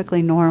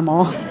perfectly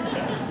normal.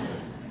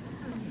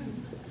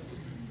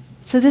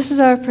 So this is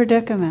our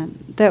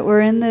predicament, that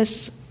we're in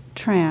this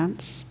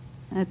trance.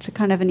 It's a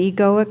kind of an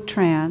egoic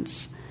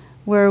trance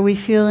where we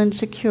feel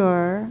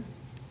insecure,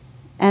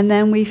 and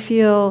then we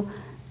feel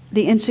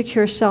the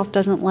insecure self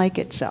doesn't like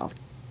itself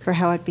for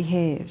how it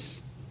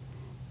behaves.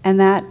 And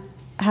that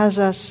has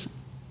us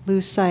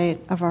lose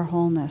sight of our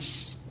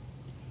wholeness.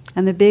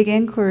 And the big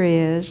inquiry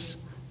is,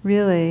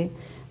 really,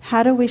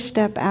 how do we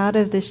step out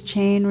of this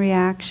chain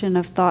reaction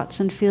of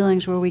thoughts and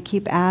feelings where we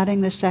keep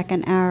adding the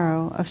second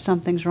arrow of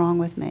something's wrong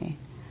with me?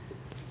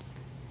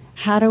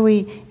 How do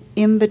we,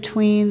 in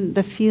between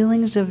the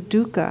feelings of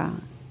dukkha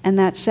and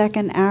that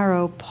second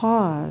arrow,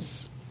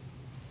 pause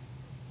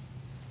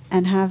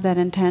and have that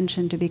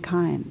intention to be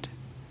kind?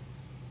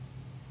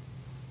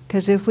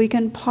 Because if we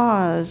can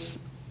pause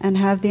and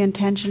have the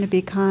intention to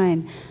be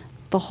kind,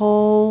 the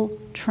whole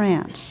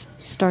trance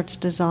starts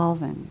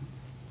dissolving.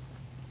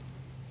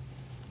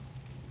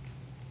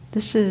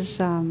 This is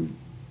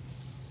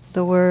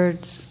the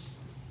words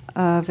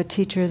of a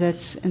teacher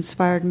that's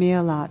inspired me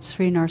a lot,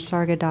 Sri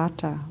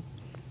Nisargadatta.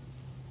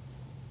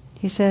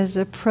 He says,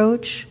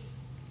 approach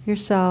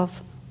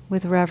yourself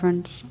with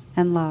reverence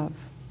and love.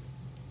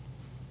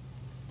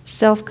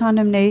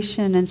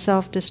 Self-condemnation and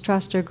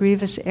self-distrust are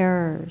grievous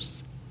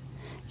errors.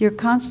 Your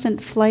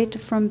constant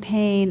flight from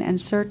pain and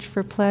search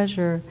for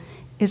pleasure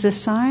is a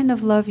sign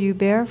of love you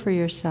bear for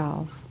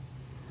yourself.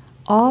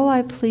 All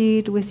I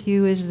plead with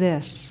you is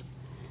this: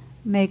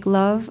 make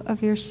love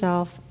of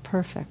yourself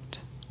perfect.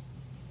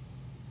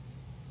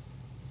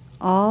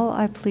 All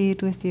I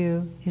plead with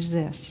you is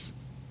this: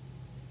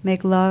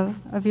 make love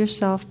of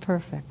yourself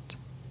perfect.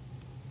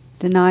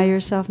 Deny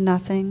yourself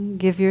nothing,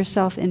 give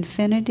yourself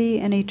infinity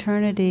and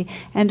eternity,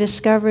 and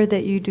discover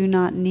that you do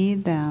not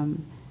need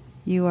them.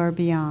 You are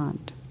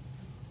beyond.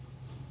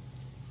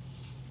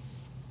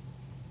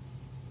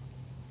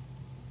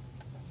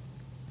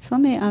 So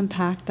let me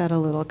unpack that a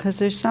little, because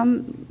there's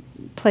some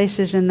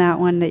places in that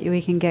one that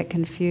we can get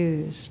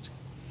confused.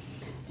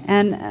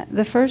 And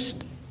the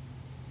first,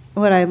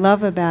 what I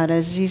love about it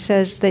is he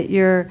says that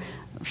your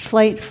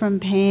flight from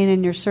pain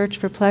and your search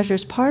for pleasure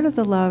is part of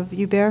the love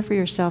you bear for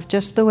yourself,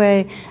 just the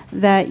way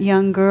that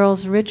young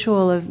girl's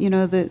ritual of,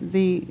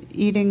 the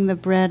eating the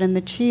bread and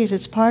the cheese,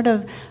 it's part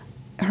of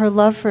her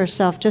love for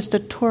herself, just a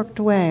torqued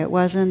way. It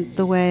wasn't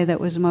the way that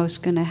was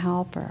most going to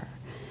help her.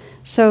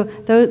 So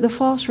the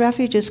false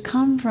refuges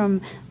come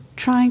from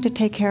trying to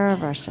take care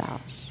of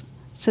ourselves.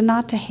 So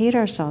not to hate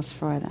ourselves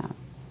for them.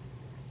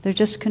 They're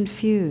just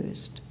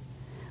confused.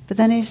 But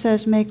then he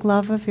says, make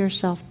love of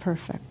yourself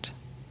perfect.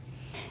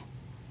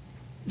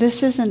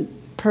 This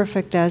isn't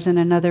perfect as in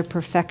another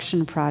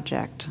perfection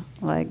project,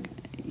 like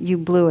you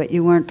blew it,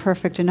 you weren't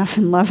perfect enough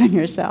in loving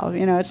yourself.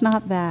 It's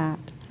not that.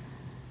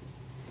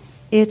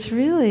 It's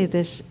really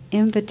this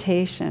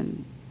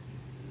invitation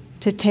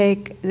to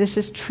take, this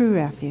is true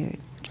refuge.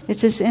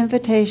 It's this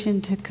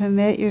invitation to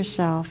commit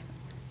yourself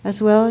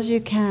as well as you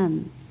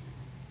can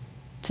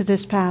to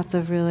this path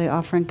of really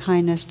offering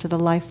kindness to the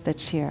life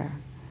that's here.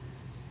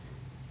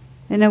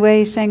 In a way,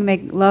 he's saying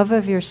make love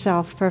of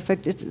yourself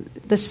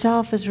perfect. The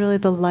self is really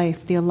the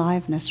life, the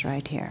aliveness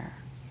right here.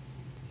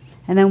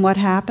 And then what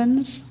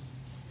happens?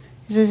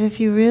 He says if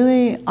you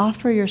really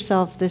offer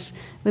yourself this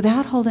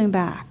without holding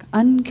back,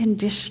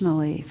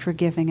 unconditionally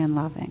forgiving and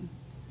loving,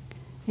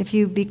 if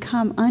you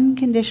become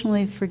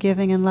unconditionally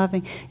forgiving and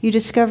loving, you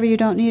discover you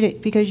don't need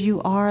it because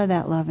you are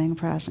that loving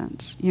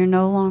presence. You're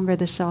no longer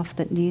the self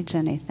that needs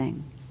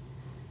anything.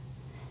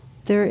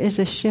 There is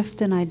a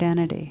shift in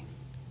identity.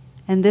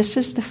 And this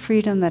is the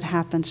freedom that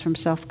happens from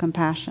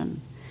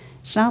self-compassion.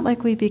 It's not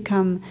like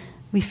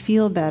we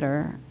feel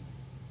better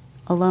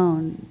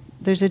alone.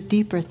 There's a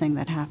deeper thing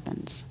that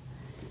happens.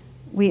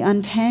 We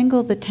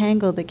untangle the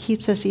tangle that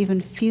keeps us even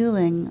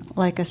feeling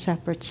like a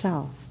separate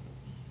self.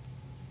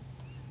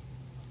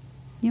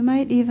 You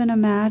might even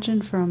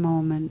imagine for a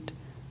moment,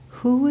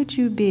 who would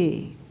you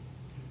be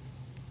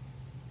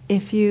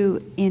if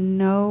you in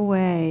no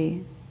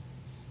way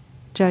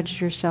judged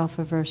yourself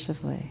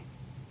aversively?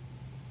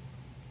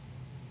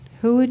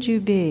 Who would you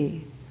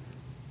be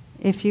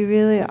if you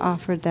really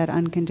offered that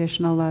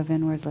unconditional love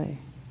inwardly?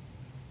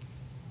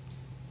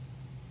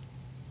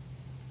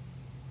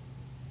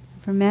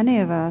 For many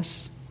of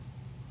us,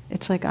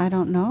 it's like, I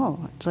don't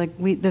know. It's like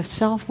the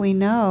self we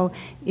know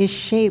is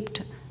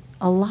shaped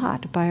a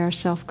lot by our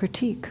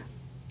self-critique.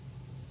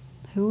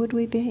 Who would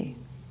we be?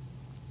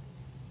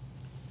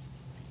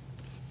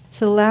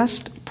 So the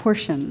last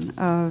portion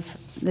of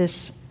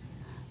this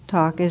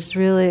talk is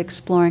really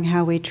exploring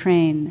how we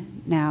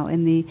train now.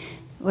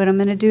 What I'm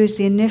going to do is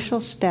the initial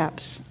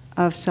steps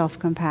of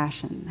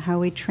self-compassion, how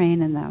we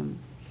train in them.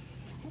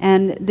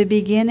 And the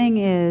beginning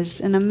is,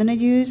 and I'm going to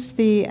use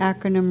the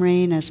acronym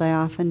RAIN as I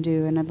often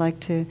do, and I'd like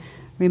to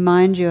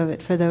remind you of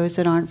it for those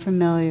that aren't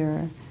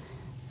familiar,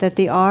 that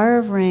the R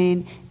of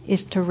RAIN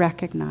is to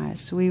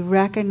recognize. We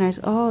recognize,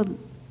 oh,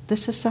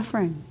 this is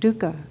suffering,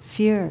 dukkha,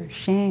 fear,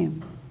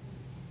 shame.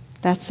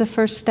 That's the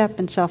first step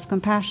in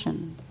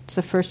self-compassion. It's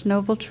the first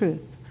noble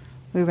truth.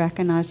 We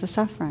recognize the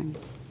suffering.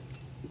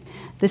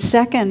 The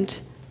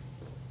second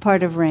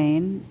part of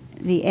RAIN,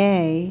 the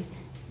A,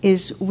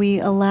 is we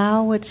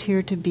allow what's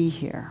here to be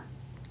here.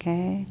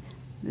 Okay?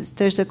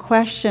 There's a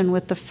question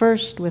with the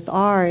first, with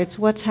R, it's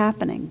what's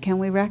happening. Can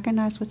we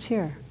recognize what's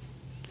here?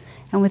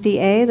 And with the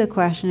A, the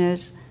question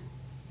is,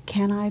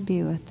 can I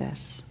be with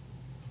this?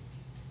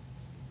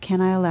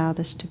 Can I allow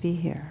this to be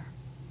here?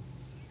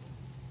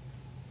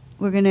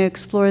 We're going to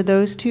explore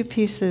those two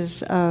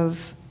pieces of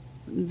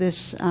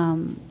this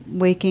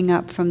waking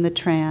up from the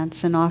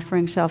trance and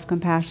offering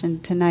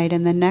self-compassion tonight.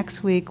 And then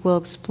next week we'll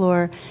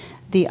explore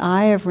the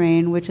I of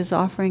RAIN, which is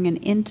offering an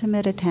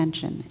intimate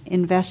attention,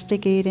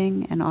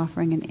 investigating and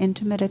offering an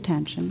intimate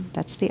attention.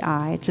 That's the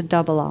I. It's a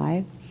double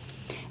I.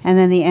 And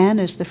then the N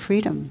is the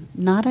freedom,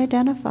 not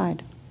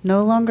identified.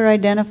 No longer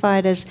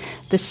identified as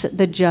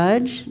the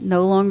judge,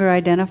 no longer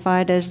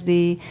identified as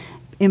the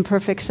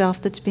imperfect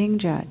self that's being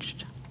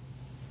judged.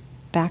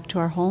 Back to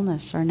our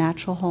wholeness, our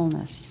natural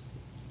wholeness.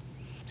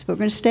 So we're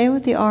going to stay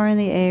with the R and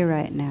the A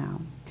right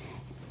now.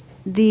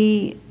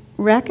 The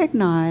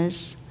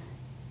recognize,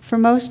 for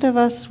most of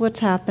us, what's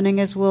happening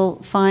is we'll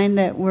find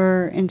that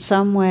we're in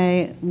some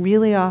way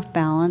really off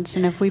balance,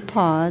 and if we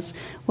pause,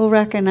 we'll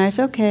recognize,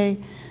 okay,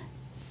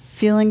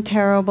 feeling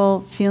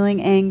terrible,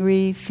 feeling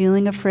angry,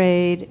 feeling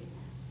afraid,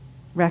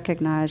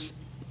 recognize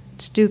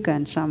it's dukkha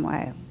in some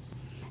way.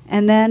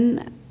 And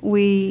then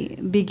we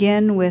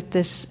begin with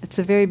this, it's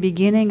the very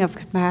beginning of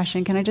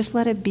compassion. Can I just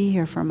let it be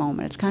here for a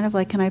moment? It's kind of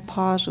like, can I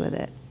pause with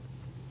it?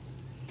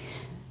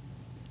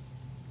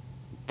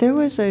 There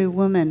was a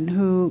woman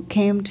who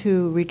came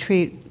to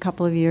retreat a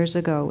couple of years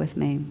ago with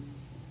me.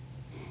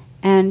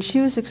 And she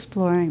was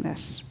exploring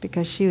this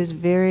because she was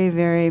very,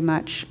 very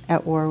much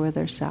at war with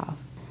herself.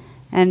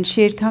 And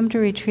she had come to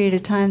retreat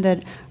at a time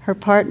that her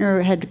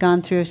partner had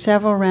gone through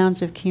several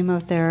rounds of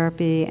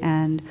chemotherapy,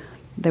 and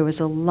there was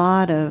a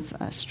lot of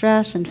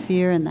stress and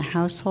fear in the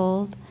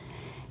household.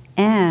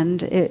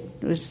 And it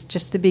was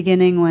just the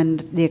beginning when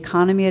the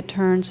economy had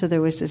turned, so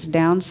there was this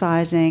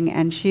downsizing,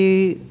 and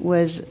she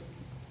was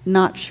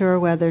not sure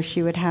whether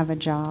she would have a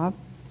job.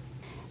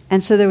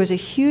 And so there was a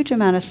huge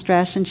amount of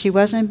stress, and she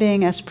wasn't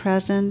being as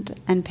present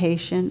and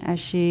patient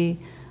as she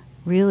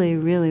really,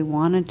 really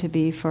wanted to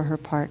be for her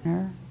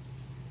partner.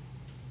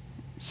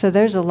 So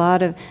there's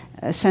a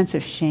sense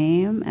of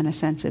shame and a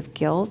sense of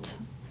guilt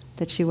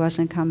that she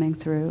wasn't coming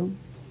through.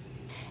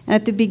 And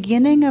at the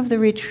beginning of the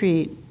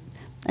retreat,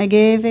 I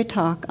gave a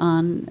talk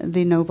on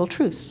the Noble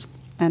Truths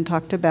and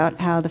talked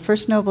about how the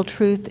first Noble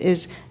Truth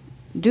is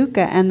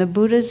dukkha, and the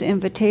Buddha's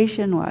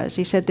invitation was,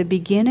 he said, the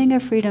beginning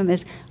of freedom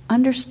is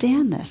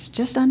understand this.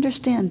 Just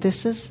understand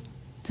this is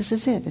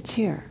it. It's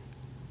here.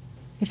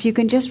 If you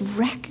can just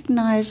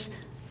recognize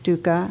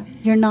dukkha,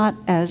 you're not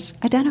as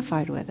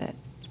identified with it.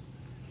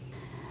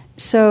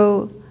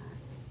 So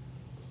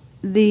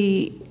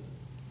the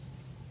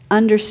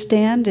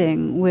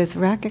understanding with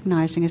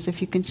recognizing is if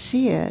you can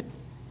see it,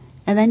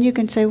 and then you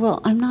can say, well,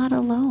 I'm not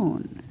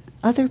alone.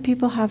 Other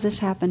people have this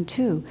happen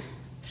too.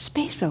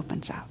 Space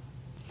opens up.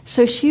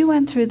 So she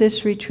went through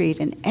this retreat,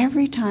 and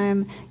every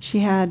time she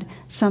had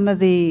some of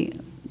the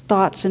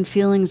thoughts and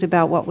feelings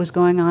about what was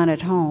going on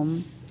at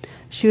home,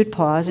 she would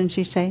pause and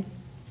she'd say,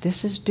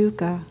 this is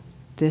dukkha,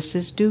 this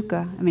is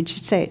dukkha. I mean,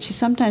 she'd say it. She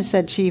sometimes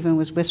said she even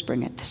was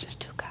whispering it, this is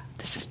dukkha,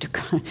 this is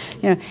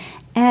dukkha.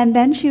 And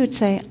then she would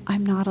say,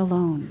 I'm not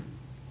alone,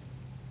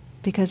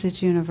 because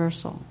it's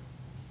universal.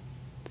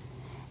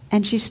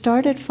 And she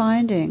started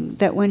finding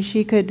that when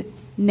she could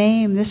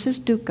name, this is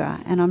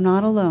dukkha, and I'm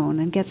not alone,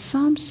 and get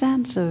some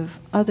sense of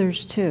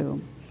others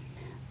too,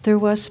 there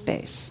was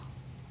space.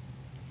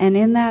 And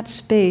in that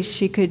space,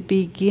 she could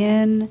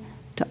begin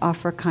to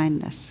offer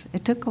kindness.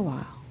 It took a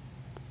while,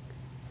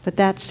 but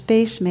that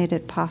space made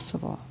it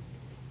possible.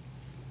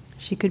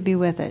 She could be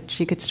with it.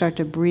 She could start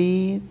to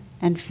breathe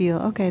and feel,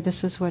 okay,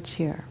 this is what's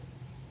here.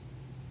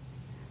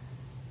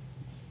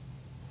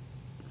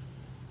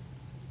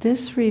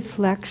 This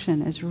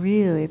reflection is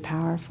really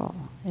powerful.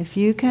 If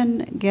you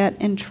can get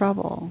in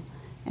trouble,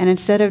 and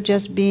instead of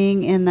just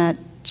being in that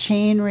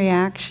chain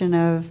reaction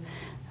of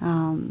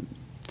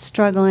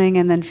struggling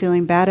and then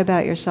feeling bad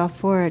about yourself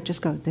for it,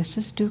 just go, this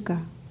is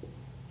dukkha.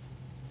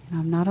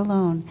 I'm not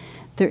alone.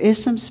 There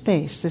is some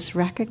space. This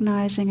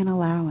recognizing and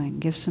allowing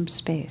gives some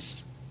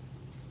space.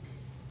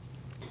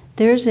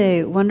 There's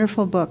a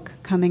wonderful book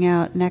coming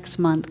out next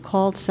month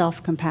called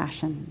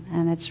Self-Compassion,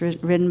 and it's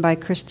written by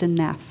Kristen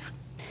Neff,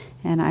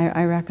 and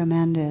I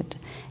recommend it.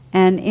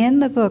 And in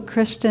the book,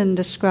 Kristen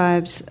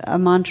describes a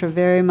mantra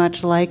very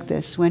much like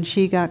this when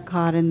she got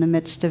caught in the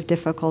midst of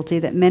difficulty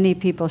that many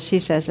people, she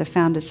says, have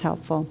found as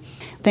helpful.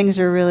 Things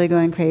are really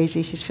going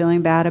crazy. She's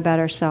feeling bad about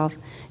herself.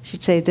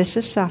 She'd say, this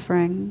is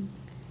suffering.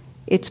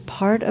 It's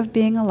part of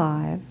being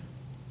alive.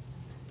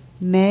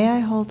 May I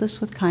hold this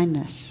with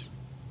kindness?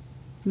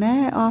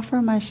 May I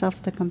offer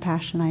myself the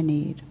compassion I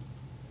need?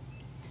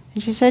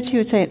 And she said she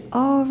would say it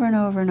over and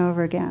over and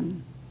over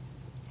again.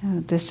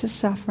 This is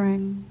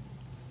suffering.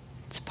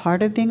 It's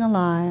part of being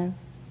alive.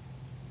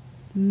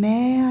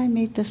 May I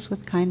meet this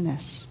with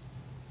kindness?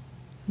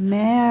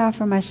 May I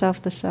offer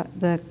myself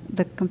the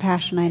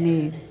compassion I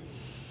need?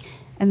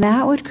 And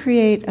that would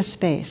create a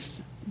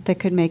space that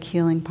could make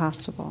healing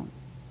possible.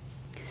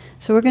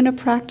 So we're going to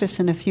practice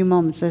in a few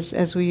moments,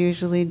 as we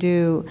usually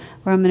do,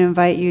 where I'm going to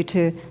invite you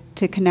to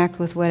connect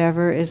with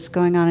whatever is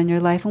going on in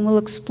your life, and we'll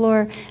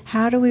explore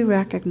how do we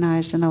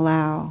recognize and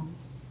allow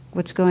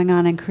what's going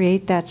on and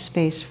create that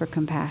space for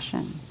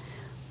compassion.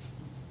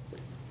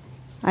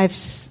 I've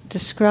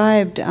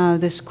described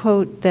this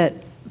quote that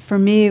for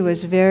me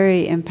was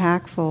very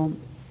impactful.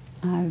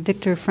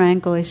 Viktor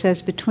Frankl, he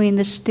says, between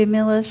the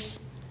stimulus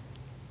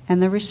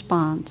and the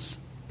response,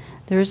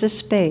 there is a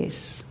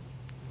space,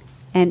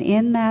 and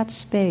in that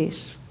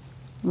space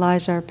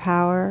lies our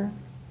power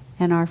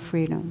and our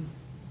freedom.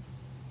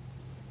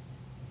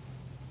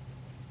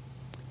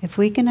 If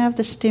we can have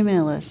the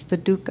stimulus, the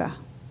dukkha,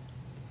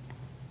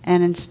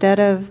 and instead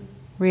of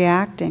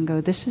reacting, go,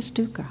 this is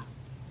dukkha.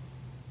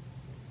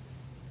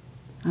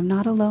 I'm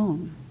not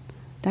alone.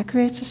 That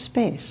creates a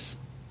space.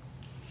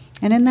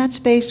 And in that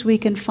space we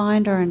can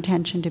find our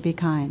intention to be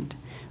kind.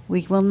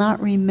 We will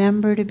not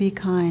remember to be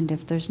kind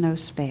if there's no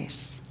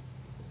space,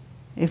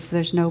 if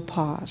there's no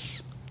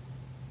pause.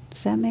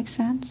 Does that make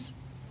sense?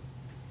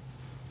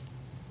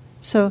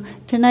 So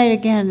tonight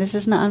again,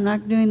 I'm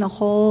not doing the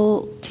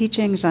whole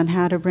teachings on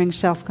how to bring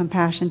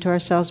self-compassion to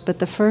ourselves, but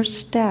the first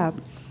step,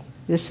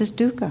 this is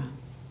dukkha.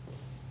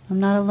 I'm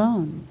not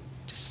alone.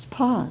 Just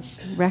pause,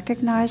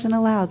 recognize and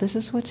allow. This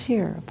is what's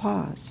here, a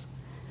pause.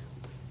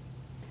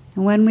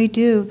 And when we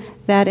do,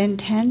 that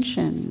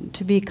intention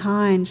to be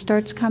kind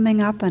starts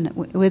coming up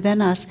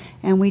within us,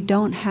 and we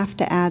don't have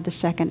to add the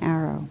second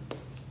arrow.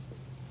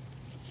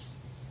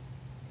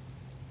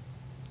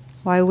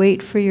 Why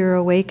wait for your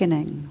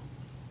awakening?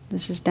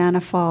 This is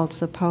Dana Faltz,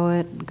 the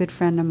poet, a good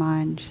friend of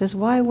mine. She says,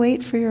 why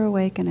wait for your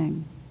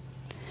awakening?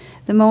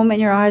 The moment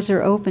your eyes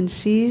are open,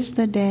 seize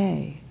the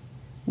day.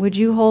 Would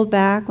you hold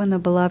back when the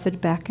beloved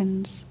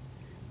beckons?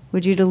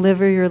 Would you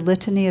deliver your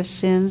litany of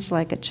sins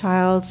like a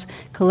child's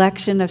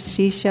collection of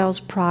seashells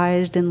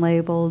prized and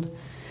labeled?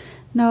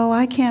 No,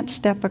 I can't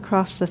step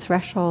across the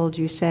threshold,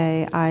 you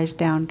say, eyes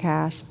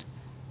downcast.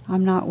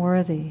 I'm not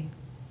worthy.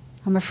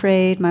 I'm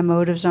afraid my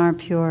motives aren't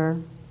pure.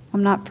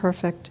 I'm not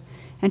perfect,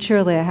 and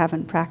surely I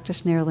haven't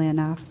practiced nearly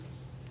enough.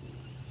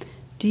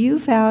 Do you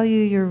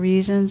value your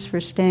reasons for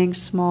staying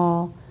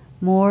small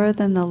more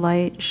than the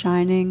light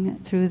shining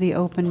through the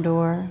open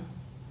door?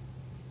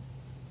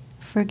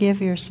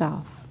 Forgive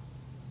yourself.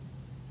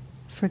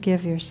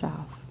 Forgive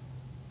yourself.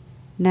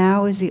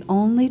 Now is the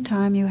only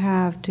time you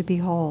have to be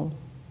whole.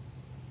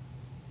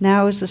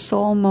 Now is the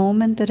sole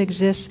moment that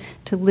exists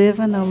to live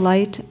in the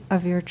light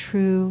of your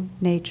true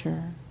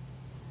nature.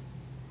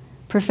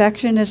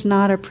 Perfection is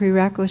not a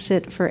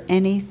prerequisite for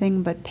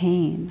anything but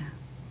pain.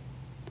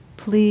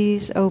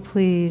 Please, oh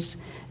please,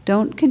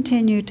 don't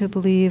continue to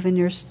believe in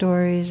your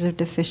stories of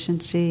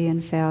deficiency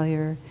and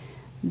failure.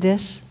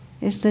 This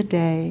is the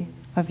day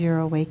of your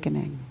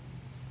awakening.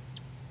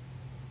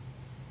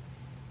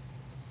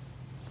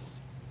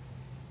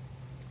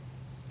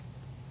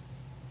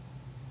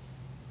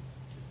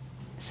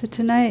 So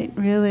tonight,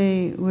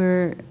 really,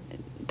 we're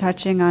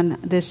touching on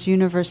this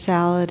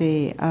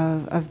universality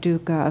of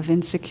dukkha, of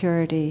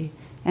insecurity,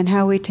 and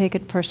how we take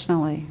it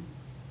personally.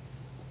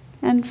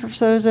 And for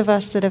those of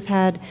us that have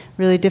had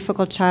really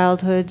difficult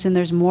childhoods and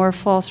there's more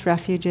false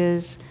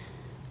refuges,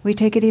 we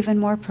take it even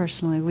more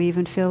personally. We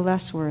even feel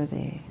less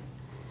worthy.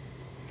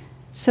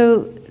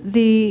 So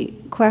the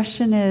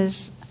question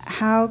is,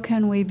 how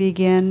can we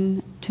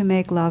begin to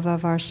make love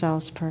of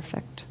ourselves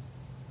perfect?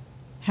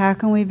 How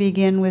can we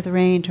begin with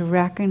rain to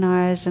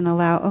recognize and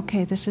allow,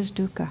 okay, this is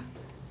dukkha.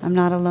 I'm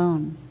not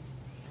alone.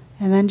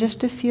 And then just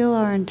to feel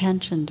our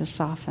intention to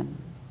soften.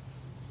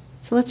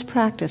 So let's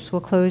practice.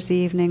 We'll close the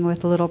evening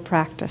with a little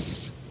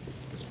practice.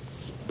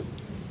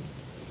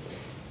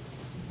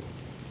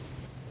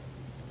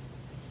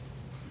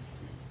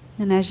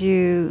 And as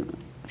you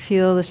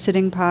feel the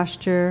sitting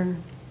posture,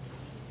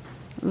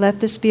 let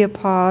this be a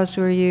pause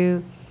where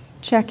you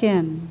check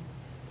in.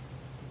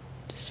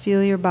 Just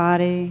feel your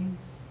body,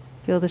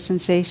 feel the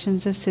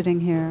sensations of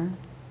sitting here.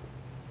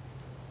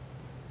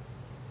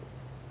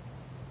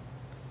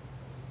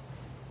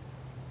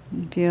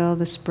 And feel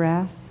this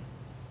breath.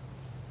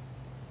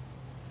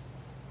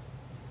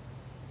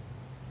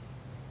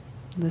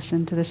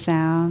 Listen to the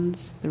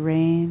sounds, the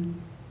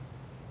rain.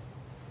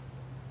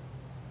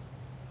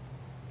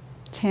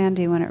 It's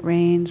handy when it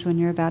rains, when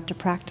you're about to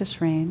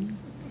practice rain.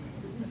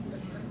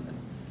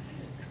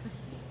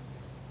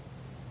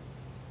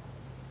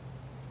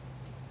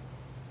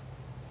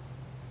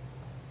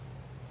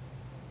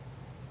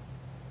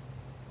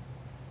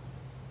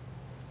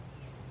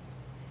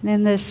 And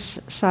in this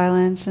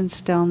silence and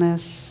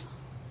stillness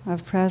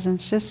of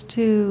presence, just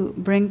to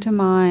bring to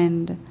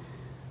mind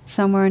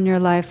somewhere in your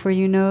life where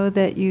you know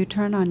that you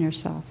turn on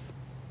yourself,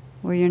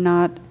 where you're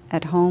not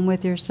at home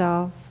with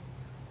yourself,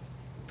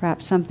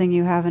 perhaps something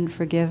you haven't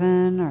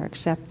forgiven or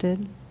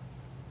accepted.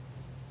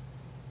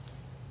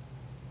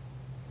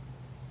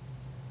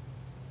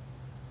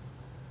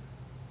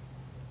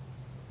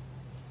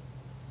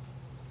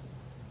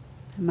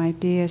 It might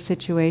be a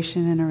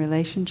situation in a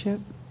relationship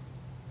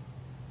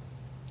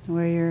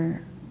where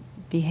you're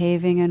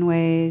behaving in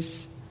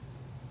ways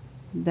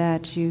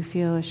that you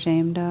feel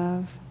ashamed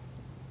of,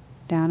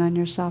 down on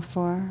yourself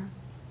for.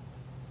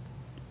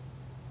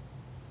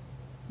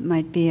 It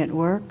might be at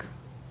work,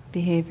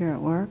 behavior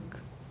at work.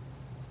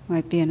 It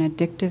might be an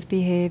addictive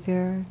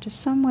behavior,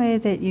 just some way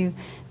that you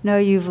know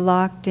you've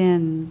locked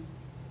in.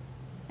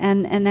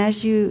 And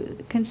as you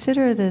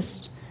consider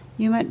this,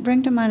 you might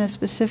bring to mind a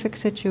specific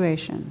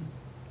situation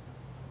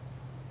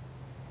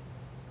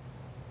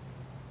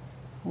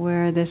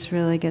where this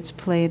really gets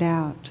played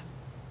out.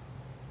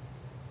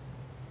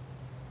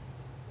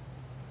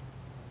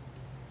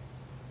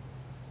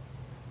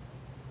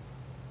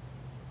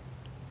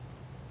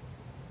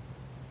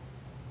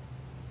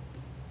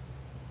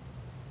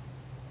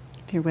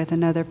 If you're with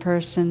another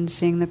person,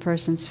 seeing the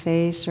person's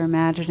face or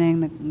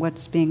imagining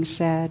what's being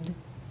said.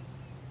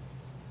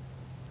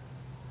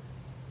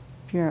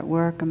 If you're at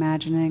work,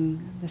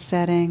 imagining the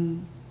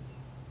setting.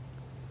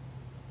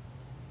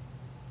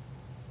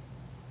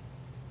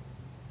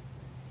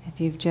 If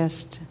you've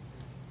just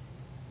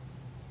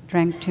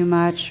drank too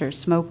much or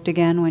smoked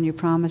again when you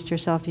promised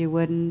yourself you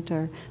wouldn't,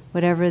 or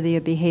whatever the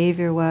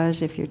behavior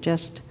was, if you're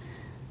just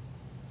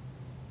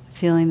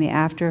feeling the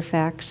after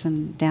effects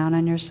and down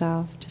on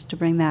yourself, just to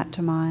bring that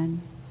to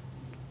mind.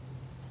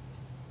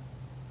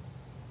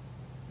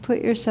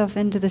 Put yourself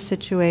into the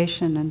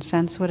situation and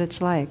sense what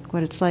it's like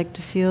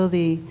to feel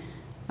the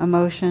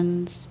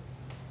emotions,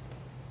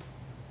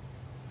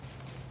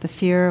 the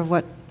fear of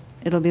what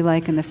it'll be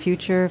like in the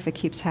future if it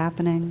keeps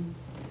happening.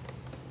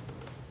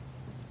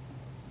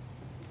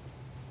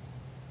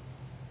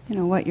 You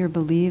know, what you're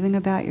believing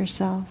about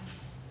yourself.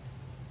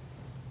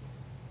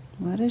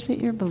 What is it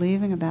you're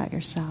believing about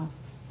yourself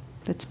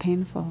that's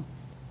painful?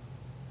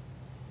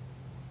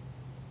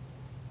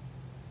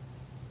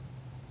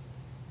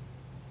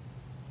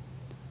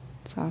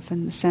 It's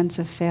often the sense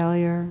of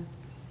failure,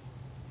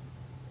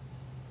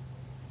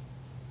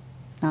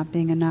 not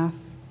being enough.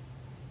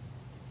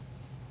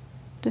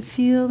 To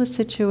feel the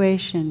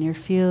situation, your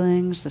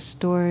feelings, the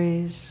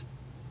stories,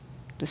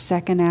 the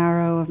second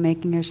arrow of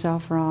making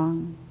yourself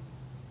wrong.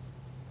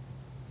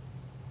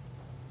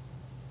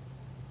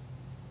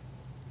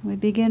 We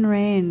begin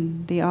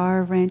rain, the R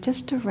of rain,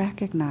 just to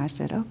recognize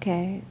it.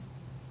 Okay,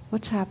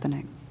 what's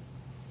happening?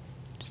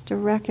 Just to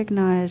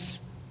recognize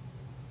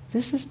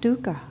this is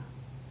dukkha,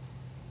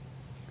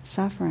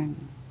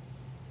 suffering.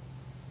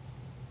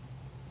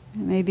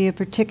 It may be a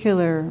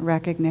particular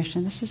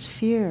recognition. This is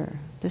fear.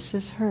 This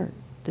is hurt.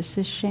 This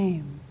is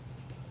shame.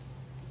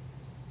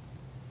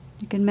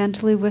 You can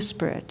mentally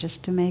whisper it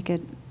just to make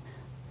it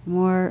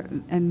more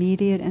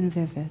immediate and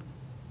vivid.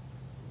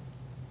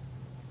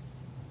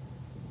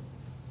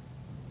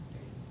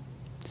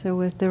 So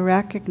with the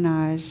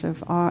recognize of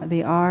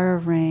the R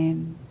of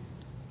rain,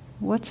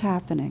 what's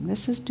happening?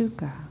 This is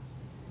dukkha.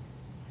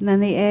 And then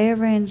the A of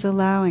rain's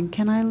allowing,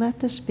 can I let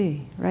this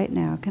be right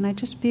now? Can I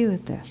just be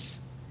with this?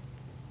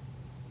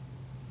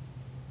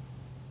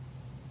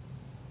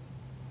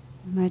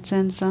 You might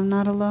sense I'm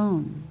not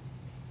alone.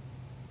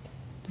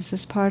 This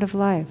is part of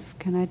life.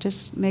 Can I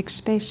just make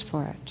space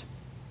for it?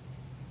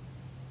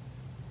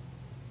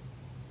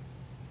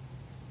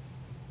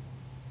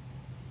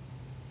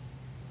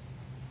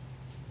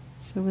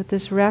 So with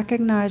this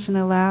recognize and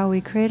allow,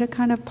 we create a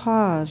kind of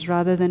pause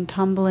rather than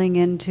tumbling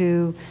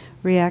into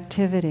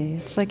reactivity.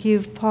 It's like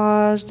you've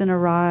paused and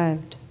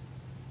arrived.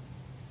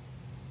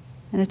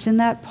 And it's in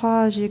that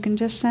pause you can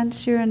just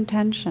sense your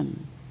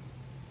intention.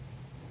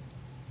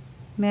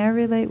 May I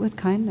relate with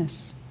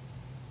kindness?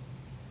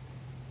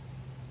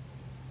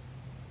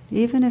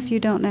 Even if you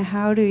don't know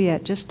how to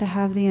yet, just to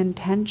have the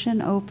intention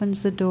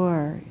opens the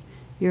door.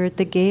 You're at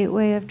the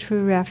gateway of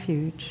true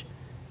refuge.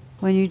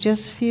 When you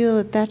just feel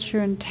that that's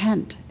your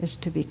intent, is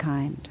to be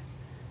kind.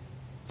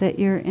 That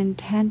your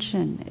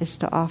intention is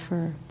to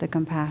offer the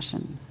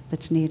compassion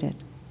that's needed.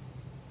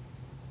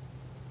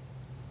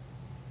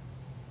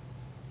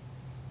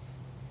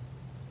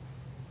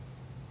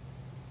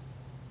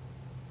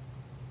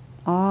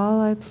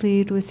 All I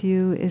plead with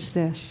you is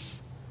this: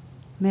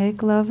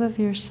 make love of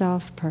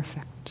yourself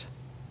perfect.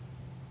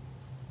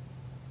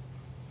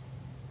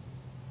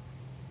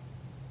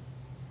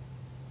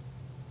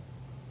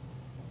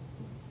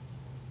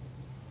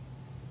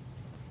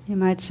 You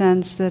might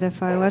sense that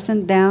if I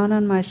wasn't down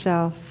on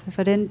myself, if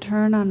I didn't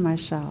turn on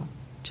myself,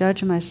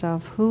 judge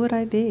myself, who would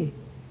I be?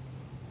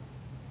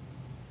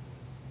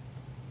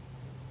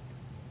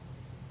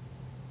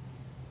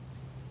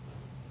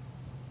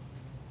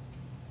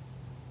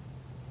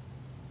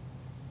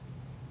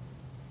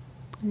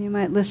 And you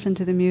might listen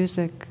to the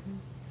music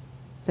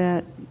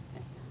that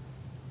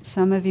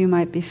some of you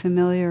might be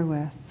familiar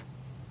with.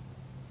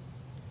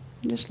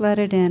 Just let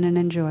it in and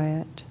enjoy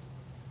it.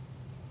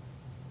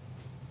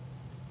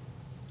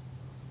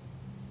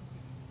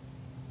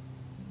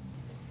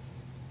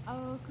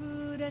 How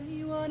could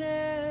anyone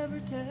ever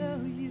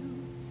tell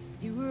you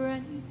you were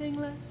anything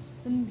less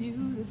than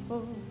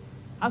beautiful?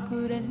 How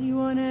could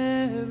anyone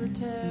ever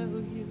tell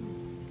you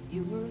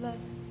you were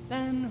less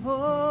than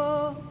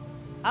whole?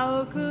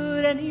 How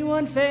could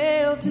anyone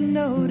fail to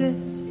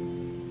notice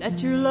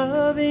that your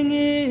loving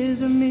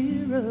is a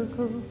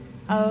miracle?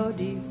 How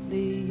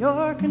deeply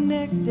you're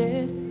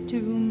connected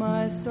to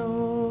my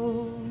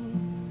soul.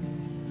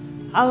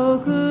 How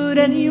could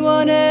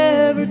anyone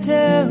ever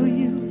tell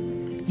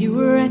you you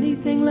were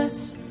anything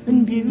less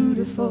than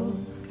beautiful?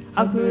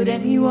 How could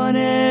anyone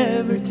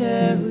ever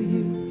tell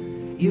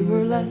you you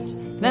were less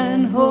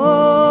than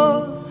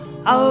whole?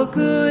 How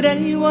could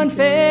anyone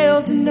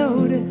fail to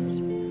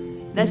notice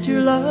that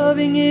your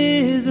loving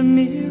is a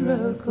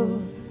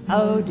miracle?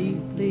 How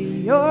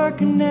deeply you're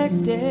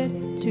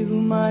connected to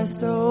my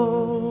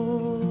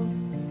soul.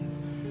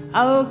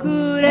 How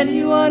could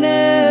anyone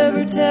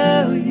ever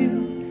tell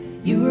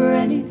you you were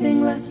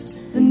anything less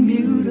than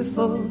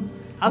beautiful?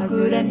 How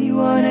could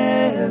anyone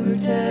ever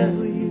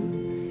tell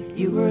you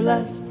you were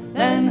less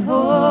than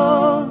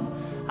whole?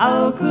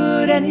 How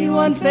could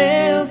anyone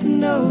fail to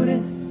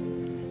notice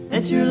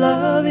that your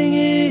loving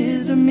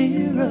is a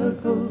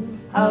miracle?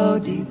 How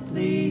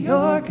deeply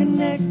you're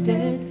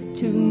connected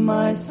to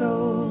my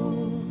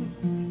soul.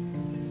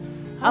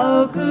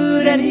 How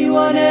could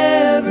anyone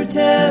ever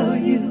tell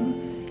you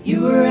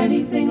you were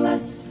anything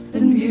less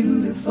than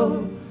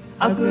beautiful?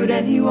 How could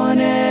anyone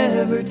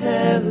ever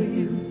tell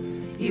you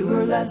you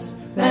were less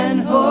than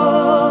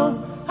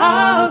whole?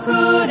 How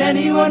could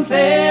anyone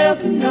fail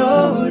to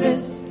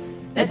notice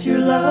that your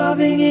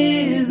loving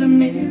is a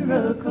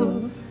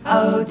miracle?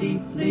 How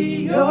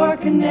deeply you're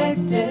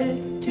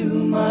connected to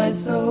my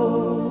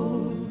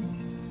soul.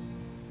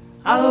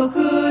 How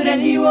could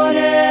anyone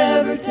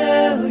ever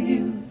tell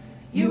you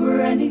you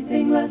were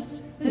anything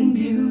less than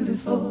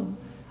beautiful?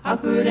 How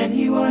could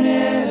anyone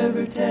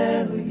ever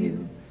tell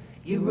you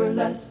you were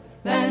less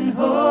than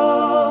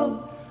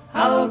whole?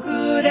 How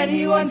could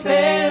anyone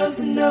fail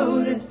to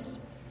notice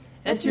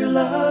that your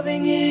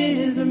loving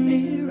is a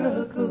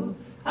miracle?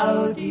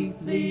 How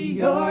deeply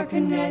you're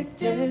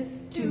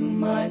connected to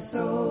my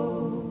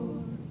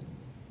soul.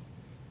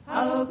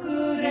 How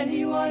could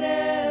anyone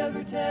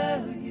ever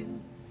tell you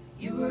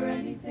you were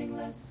anything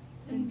less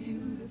than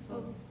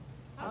beautiful?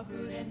 How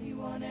could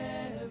anyone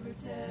ever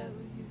tell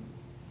you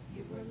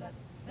you were less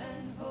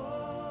than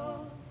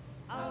whole?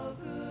 How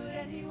could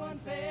anyone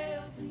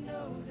fail to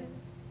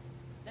notice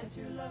that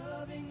your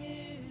loving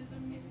is a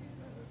miracle?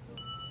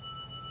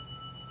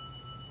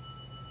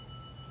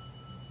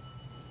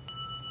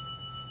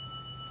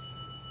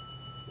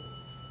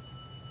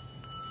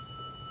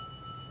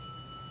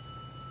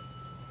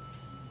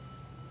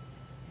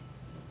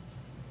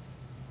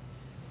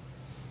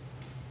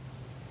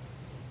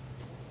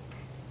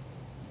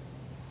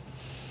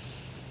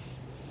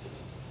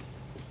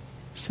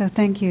 So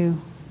thank you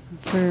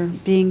for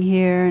being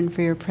here and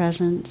for your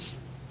presence.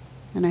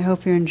 And I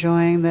hope you're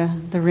enjoying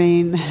the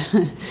rain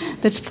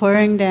that's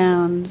pouring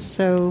down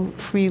so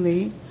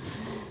freely.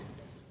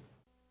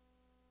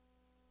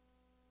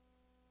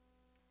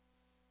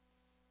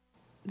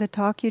 The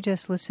talk you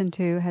just listened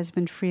to has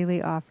been freely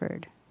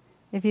offered.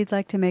 If you'd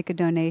like to make a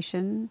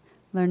donation,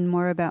 learn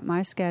more about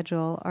my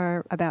schedule,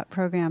 or about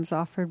programs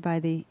offered by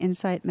the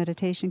Insight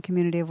Meditation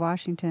Community of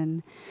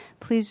Washington,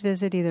 please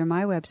visit either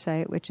my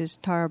website, which is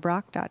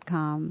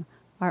tarabrach.com,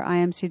 or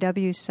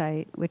IMCW's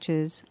site, which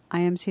is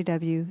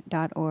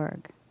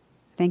imcw.org.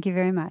 Thank you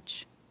very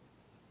much.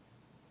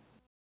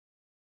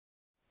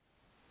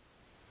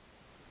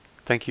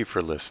 Thank you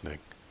for listening.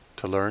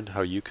 To learn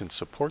how you can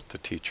support the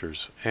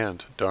teachers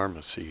and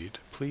Dharma Seed,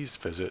 please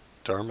visit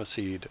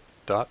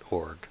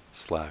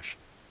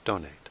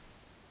dharmaseed.org/donate.